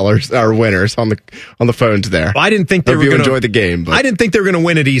our callers, our winners on the phones there. I didn't think they were going to enjoy the game. But. I didn't think they were going to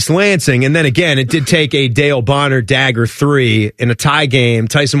win at East Lansing, and then again, it did take a Dale Bonner dagger 3 in a tie game.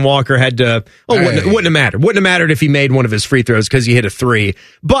 Tyson Walker had to. It wouldn't have mattered. Wouldn't have mattered if he made one of his free throws because he hit a 3.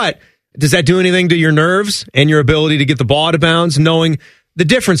 But does that do anything to your nerves and your ability to get the ball out of bounds, knowing the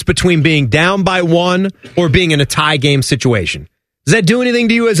difference between being down by 1 or being in a tie game situation? Does that do anything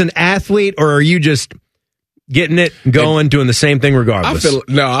to you as an athlete, or are you just getting it going, doing the same thing regardless?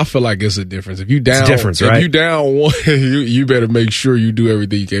 I feel like it's a difference. If you down, it's a difference, right? If you down 1, you better make sure you do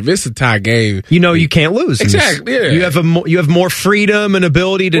everything you can. If it's a tie game, you can't lose. Exactly. Yeah. You have more freedom and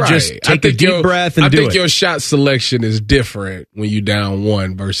ability to just take a deep breath and do it. I think your shot selection is different when you down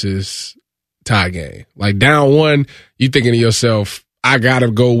 1 versus tie game. Like down 1, you thinking to yourself, I gotta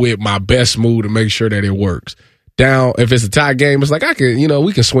go with my best move to make sure that it works. Down, if it's a tie game, it's like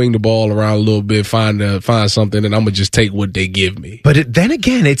we can swing the ball around a little bit, find something, and I'm gonna just take what they give me. But then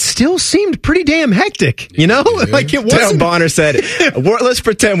again, it still seemed pretty damn hectic, Yeah. Like it wasn't. Dale Bonner said, "Let's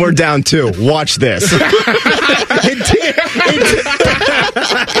pretend we're down 2. Watch this."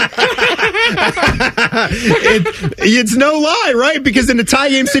 It's no lie, right? Because in a tie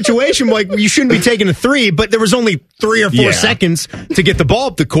game situation, you shouldn't be taking a 3, but there was only 3 or 4 seconds to get the ball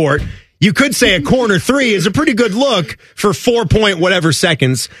up the court. You could say a corner 3 is a pretty good look for 4 point whatever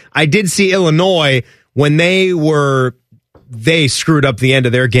seconds. I did see Illinois when they screwed up the end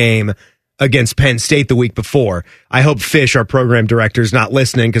of their game against Penn State the week before. I hope Fish, our program director, is not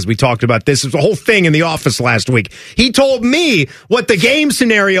listening because we talked about this. It was a whole thing in the office last week. He told me what the game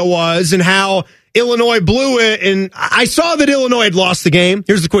scenario was and how Illinois blew it, and I saw that Illinois had lost the game.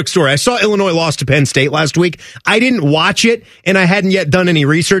 Here's the quick story. I saw Illinois lost to Penn State last week. I didn't watch it, and I hadn't yet done any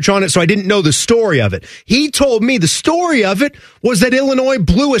research on it, so I didn't know the story of it. He told me the story of it was that Illinois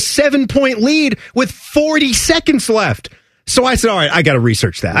blew a 7-point lead with 40 seconds left. So I said, all right, I got to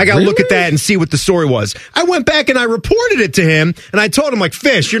research that. I got to look at that and see what the story was. I went back and I reported it to him, and I told him, like,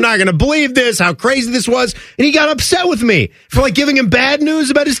 Fish, you're not going to believe this, how crazy this was. And he got upset with me for, like, giving him bad news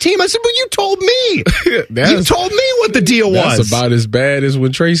about his team. I said, well, you told me. You told me what the deal was. That's about as bad as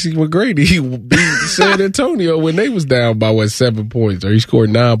when Tracy McGrady beat San Antonio when they was down by, 7 points, or he scored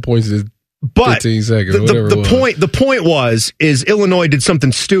 9 points in 15 seconds. The point is Illinois did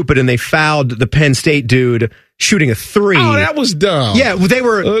something stupid, and they fouled the Penn State dude shooting a 3. Oh, that was dumb. Yeah, they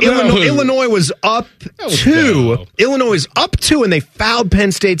were Illinois was up 2. Illinois was up 2, and they fouled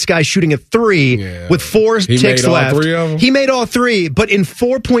Penn State's guy shooting a 3 with 4 ticks left. He made all 3, but in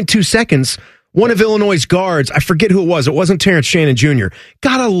 4.2 seconds, one of Illinois' guards, I forget who it wasn't Terrence Shannon Jr.,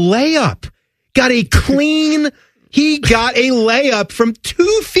 got a layup. Got a clean He got a layup from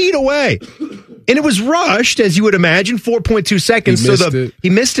 2 feet away. And it was rushed, as you would imagine, 4.2 seconds. He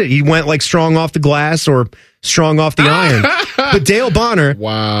missed it. He went like strong off the glass or strong off the iron. But Dale Bonner,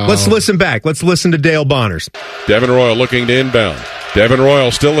 wow. Let's listen back. Let's listen to Dale Bonner's. Devin Royal looking to inbound. Devin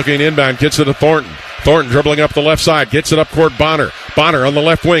Royal still looking to inbound, gets it to Thornton. Thornton dribbling up the left side, gets it up court Bonner. Bonner on the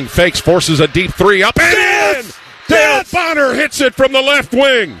left wing, fakes, forces a deep 3, up and in! Dale Bonner hits it from the left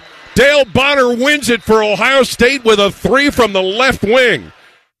wing. Dale Bonner wins it for Ohio State with a 3 from the left wing.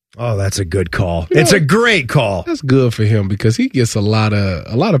 Oh, that's a good call. It's a great call. That's good for him because he gets a lot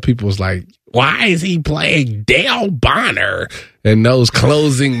of people's like, why is he playing Dale Bonner in those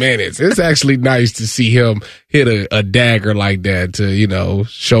closing minutes? It's actually nice to see him hit a dagger like that to,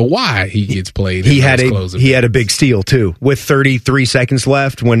 show why he gets played. He had a big steal too. With 33 seconds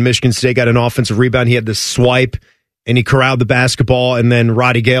left when Michigan State got an offensive rebound, he had this swipe and he corralled the basketball, and then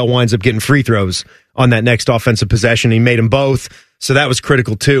Roddy Gale winds up getting free throws on that next offensive possession. He made them both. So that was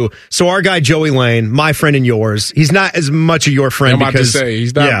critical too. So our guy Joey Lane, my friend and yours, he's not as much of your friend. I'm about to say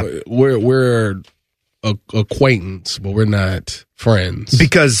he's not. Yeah. We're acquaintance, but we're not friends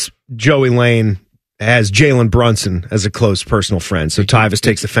because Joey Lane has Jalen Brunson as a close personal friend. So Tyvis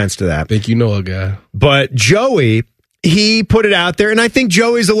takes offense to that. I think you know a guy, but Joey, he put it out there, and I think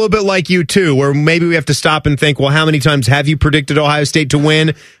Joey's a little bit like you too, where maybe we have to stop and think, well, how many times have you predicted Ohio State to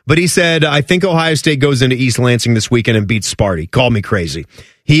win? But he said, I think Ohio State goes into East Lansing this weekend and beats Sparty. Call me crazy.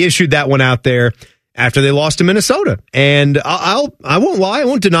 He issued that one out there after they lost to Minnesota. And I won't lie, I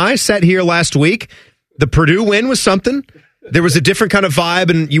won't deny, I sat here last week. The Purdue win was something. There was a different kind of vibe,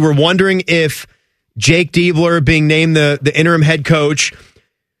 and you were wondering if Jake Diebler being named the interim head coach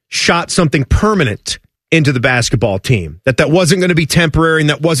shot something permanent into the basketball team, that wasn't going to be temporary, and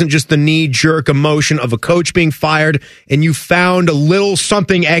that wasn't just the knee-jerk emotion of a coach being fired, and you found a little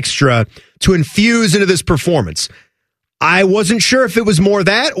something extra to infuse into this performance. I wasn't sure if it was more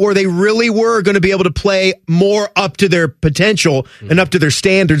that, or they really were going to be able to play more up to their potential and up to their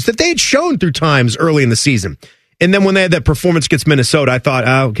standards that they had shown through times early in the season. And then when they had that performance against Minnesota, I thought,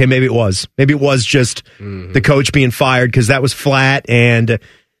 okay, maybe it was. Maybe it was just the coach being fired, because that was flat, and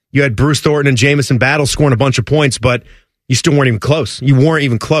you had Bruce Thornton and Jamison Battle scoring a bunch of points, but you still weren't even close. You weren't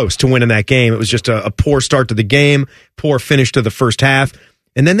even close to winning that game. It was just a poor start to the game, poor finish to the first half.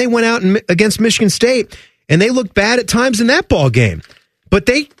 And then they went out against Michigan State, and they looked bad at times in that ball game. But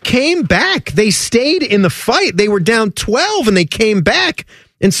they came back. They stayed in the fight. They were down 12, and they came back.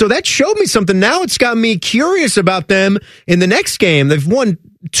 And so that showed me something. Now it's got me curious about them in the next game. They've won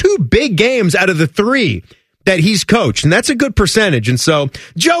 2 big games out of the 3 that he's coached, and that's a good percentage. And so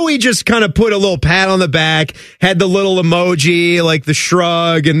Joey just kind of put a little pat on the back, had the little emoji, like the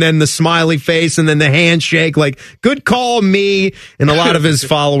shrug, and then the smiley face, and then the handshake, like, good call, me. And a lot of his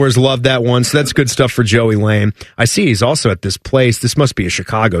followers loved that one, so that's good stuff for Joey Lane. I see he's also at this place. This must be a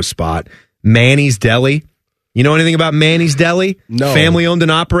Chicago spot. Manny's Deli. You know anything about Manny's Deli? No. Family owned and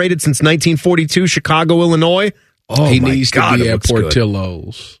operated since 1942, Chicago, Illinois. Oh, he needs to be at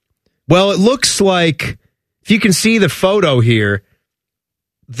Portillo's. Well, it looks like, if you can see the photo here,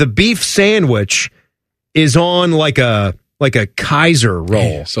 the beef sandwich is on like a Kaiser roll.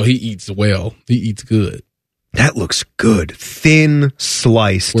 Yeah, so he eats well. He eats good. That looks good. Thin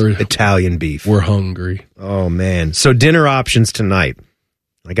sliced Italian beef. We're hungry. Oh, man. So dinner options tonight.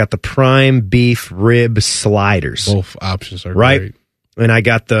 I got the prime beef rib sliders. Both options are great. And I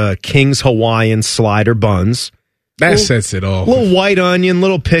got the King's Hawaiian slider buns. That sets it off. Little white onion,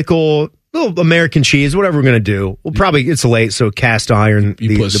 little pickle, little American cheese, whatever we're going to do. Well, probably it's late, so cast iron.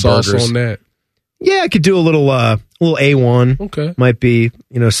 You put sauce burgers on that? Yeah, I could do a little A1. Okay. Might be,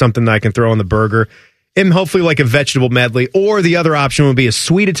 something that I can throw on the burger. And hopefully like a vegetable medley. Or the other option would be a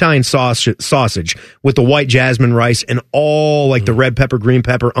sweet Italian sausage with the white jasmine rice and all like the red pepper, green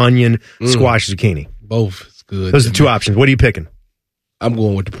pepper, onion, squash, zucchini. Both is good. Those are the 2 options. What are you picking? I'm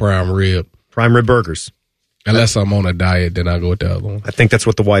going with the prime rib. Prime rib burgers. Unless I'm on a diet, then I go with the other one. I think that's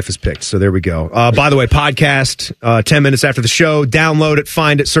what the wife has picked. So there we go. By the way, podcast 10 minutes after the show. Download it,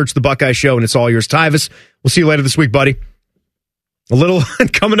 find it, search the Buckeye Show, and it's all yours. Tyvis, we'll see you later this week, buddy. A little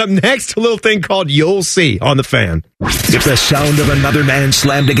coming up next, a little thing called You'll See on the Fan. If the sound of another man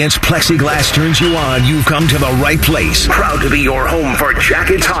slammed against plexiglass turns you on, you've come to the right place. Proud to be your home for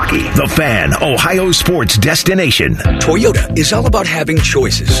Jackets hockey. The Fan, Ohio sports destination. Toyota is all about having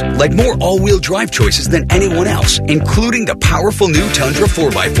choices, like more all-wheel drive choices than anyone else, including the powerful new Tundra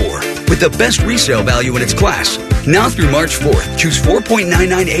 4x4, with the best resale value in its class. Now through March 4th, choose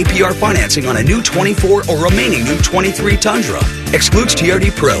 4.99 APR financing on a new 24 or remaining new 23 Tundra. Excludes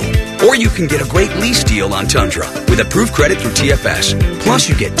TRD Pro. Or you can get a great lease deal on Tundra with approved credit through TFS. Plus,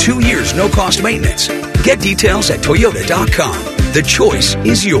 you get 2 years no-cost maintenance. Get details at Toyota.com. The choice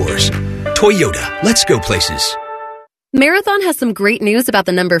is yours. Toyota. Let's go places. Marathon has some great news about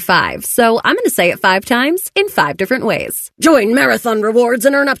the number 5, so I'm going to say it 5 times in 5 different ways. Join Marathon Rewards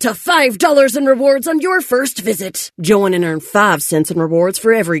and earn up to $5 in rewards on your first visit. Join and earn 5 cents in rewards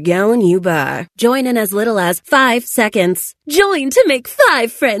for every gallon you buy. Join in as little as 5 seconds. Join to make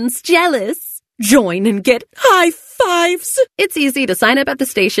 5 friends jealous. Join and get high fives. It's easy to sign up at the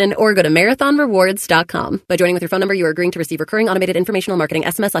station or go to marathonrewards.com. By joining with your phone number, you are agreeing to receive recurring automated informational marketing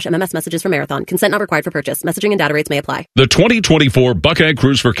SMS/MMS messages from Marathon. Consent not required for purchase. Messaging and data rates may apply. The 2024 Buckeye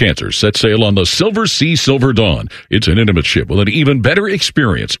Cruise for Cancer sets sail on the Silver Sea Silver Dawn. It's an intimate ship with an even better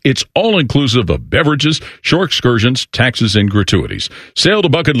experience. It's all-inclusive of beverages, shore excursions, taxes, and gratuities. Sail to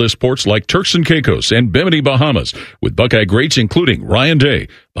bucket list ports like Turks and Caicos and Bimini, Bahamas, with Buckeye greats including Ryan Day,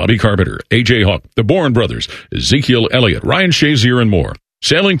 Bobby Carpenter, A.J. Hawk, the Bourne Brothers, Ezekiel Elliott, Ryan Shazier, and more.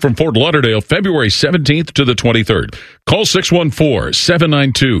 Sailing from Fort Lauderdale, February 17th to the 23rd. Call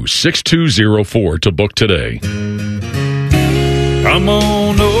 614-792-6204 to book today. Come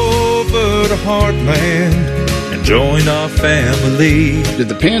on over to Heartland and join our family. Did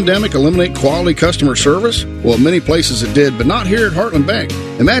the pandemic eliminate quality customer service? Well, many places it did, but not here at Heartland Bank.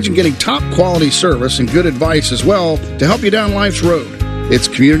 Imagine getting top quality service and good advice as well to help you down life's road. It's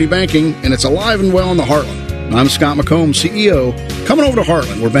community banking, and it's alive and well in the Heartland. I'm Scott McComb, CEO. Coming over to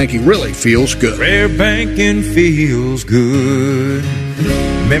Heartland, where banking really feels good. Where banking feels good.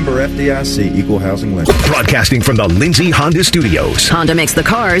 Member FDIC, Equal Housing Lender. Broadcasting from the Lindsay Honda Studios. Honda makes the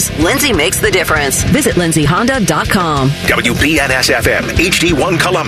cars. Lindsay makes the difference. Visit lindsayhonda.com. WBNS-FM, HD1 Columbia.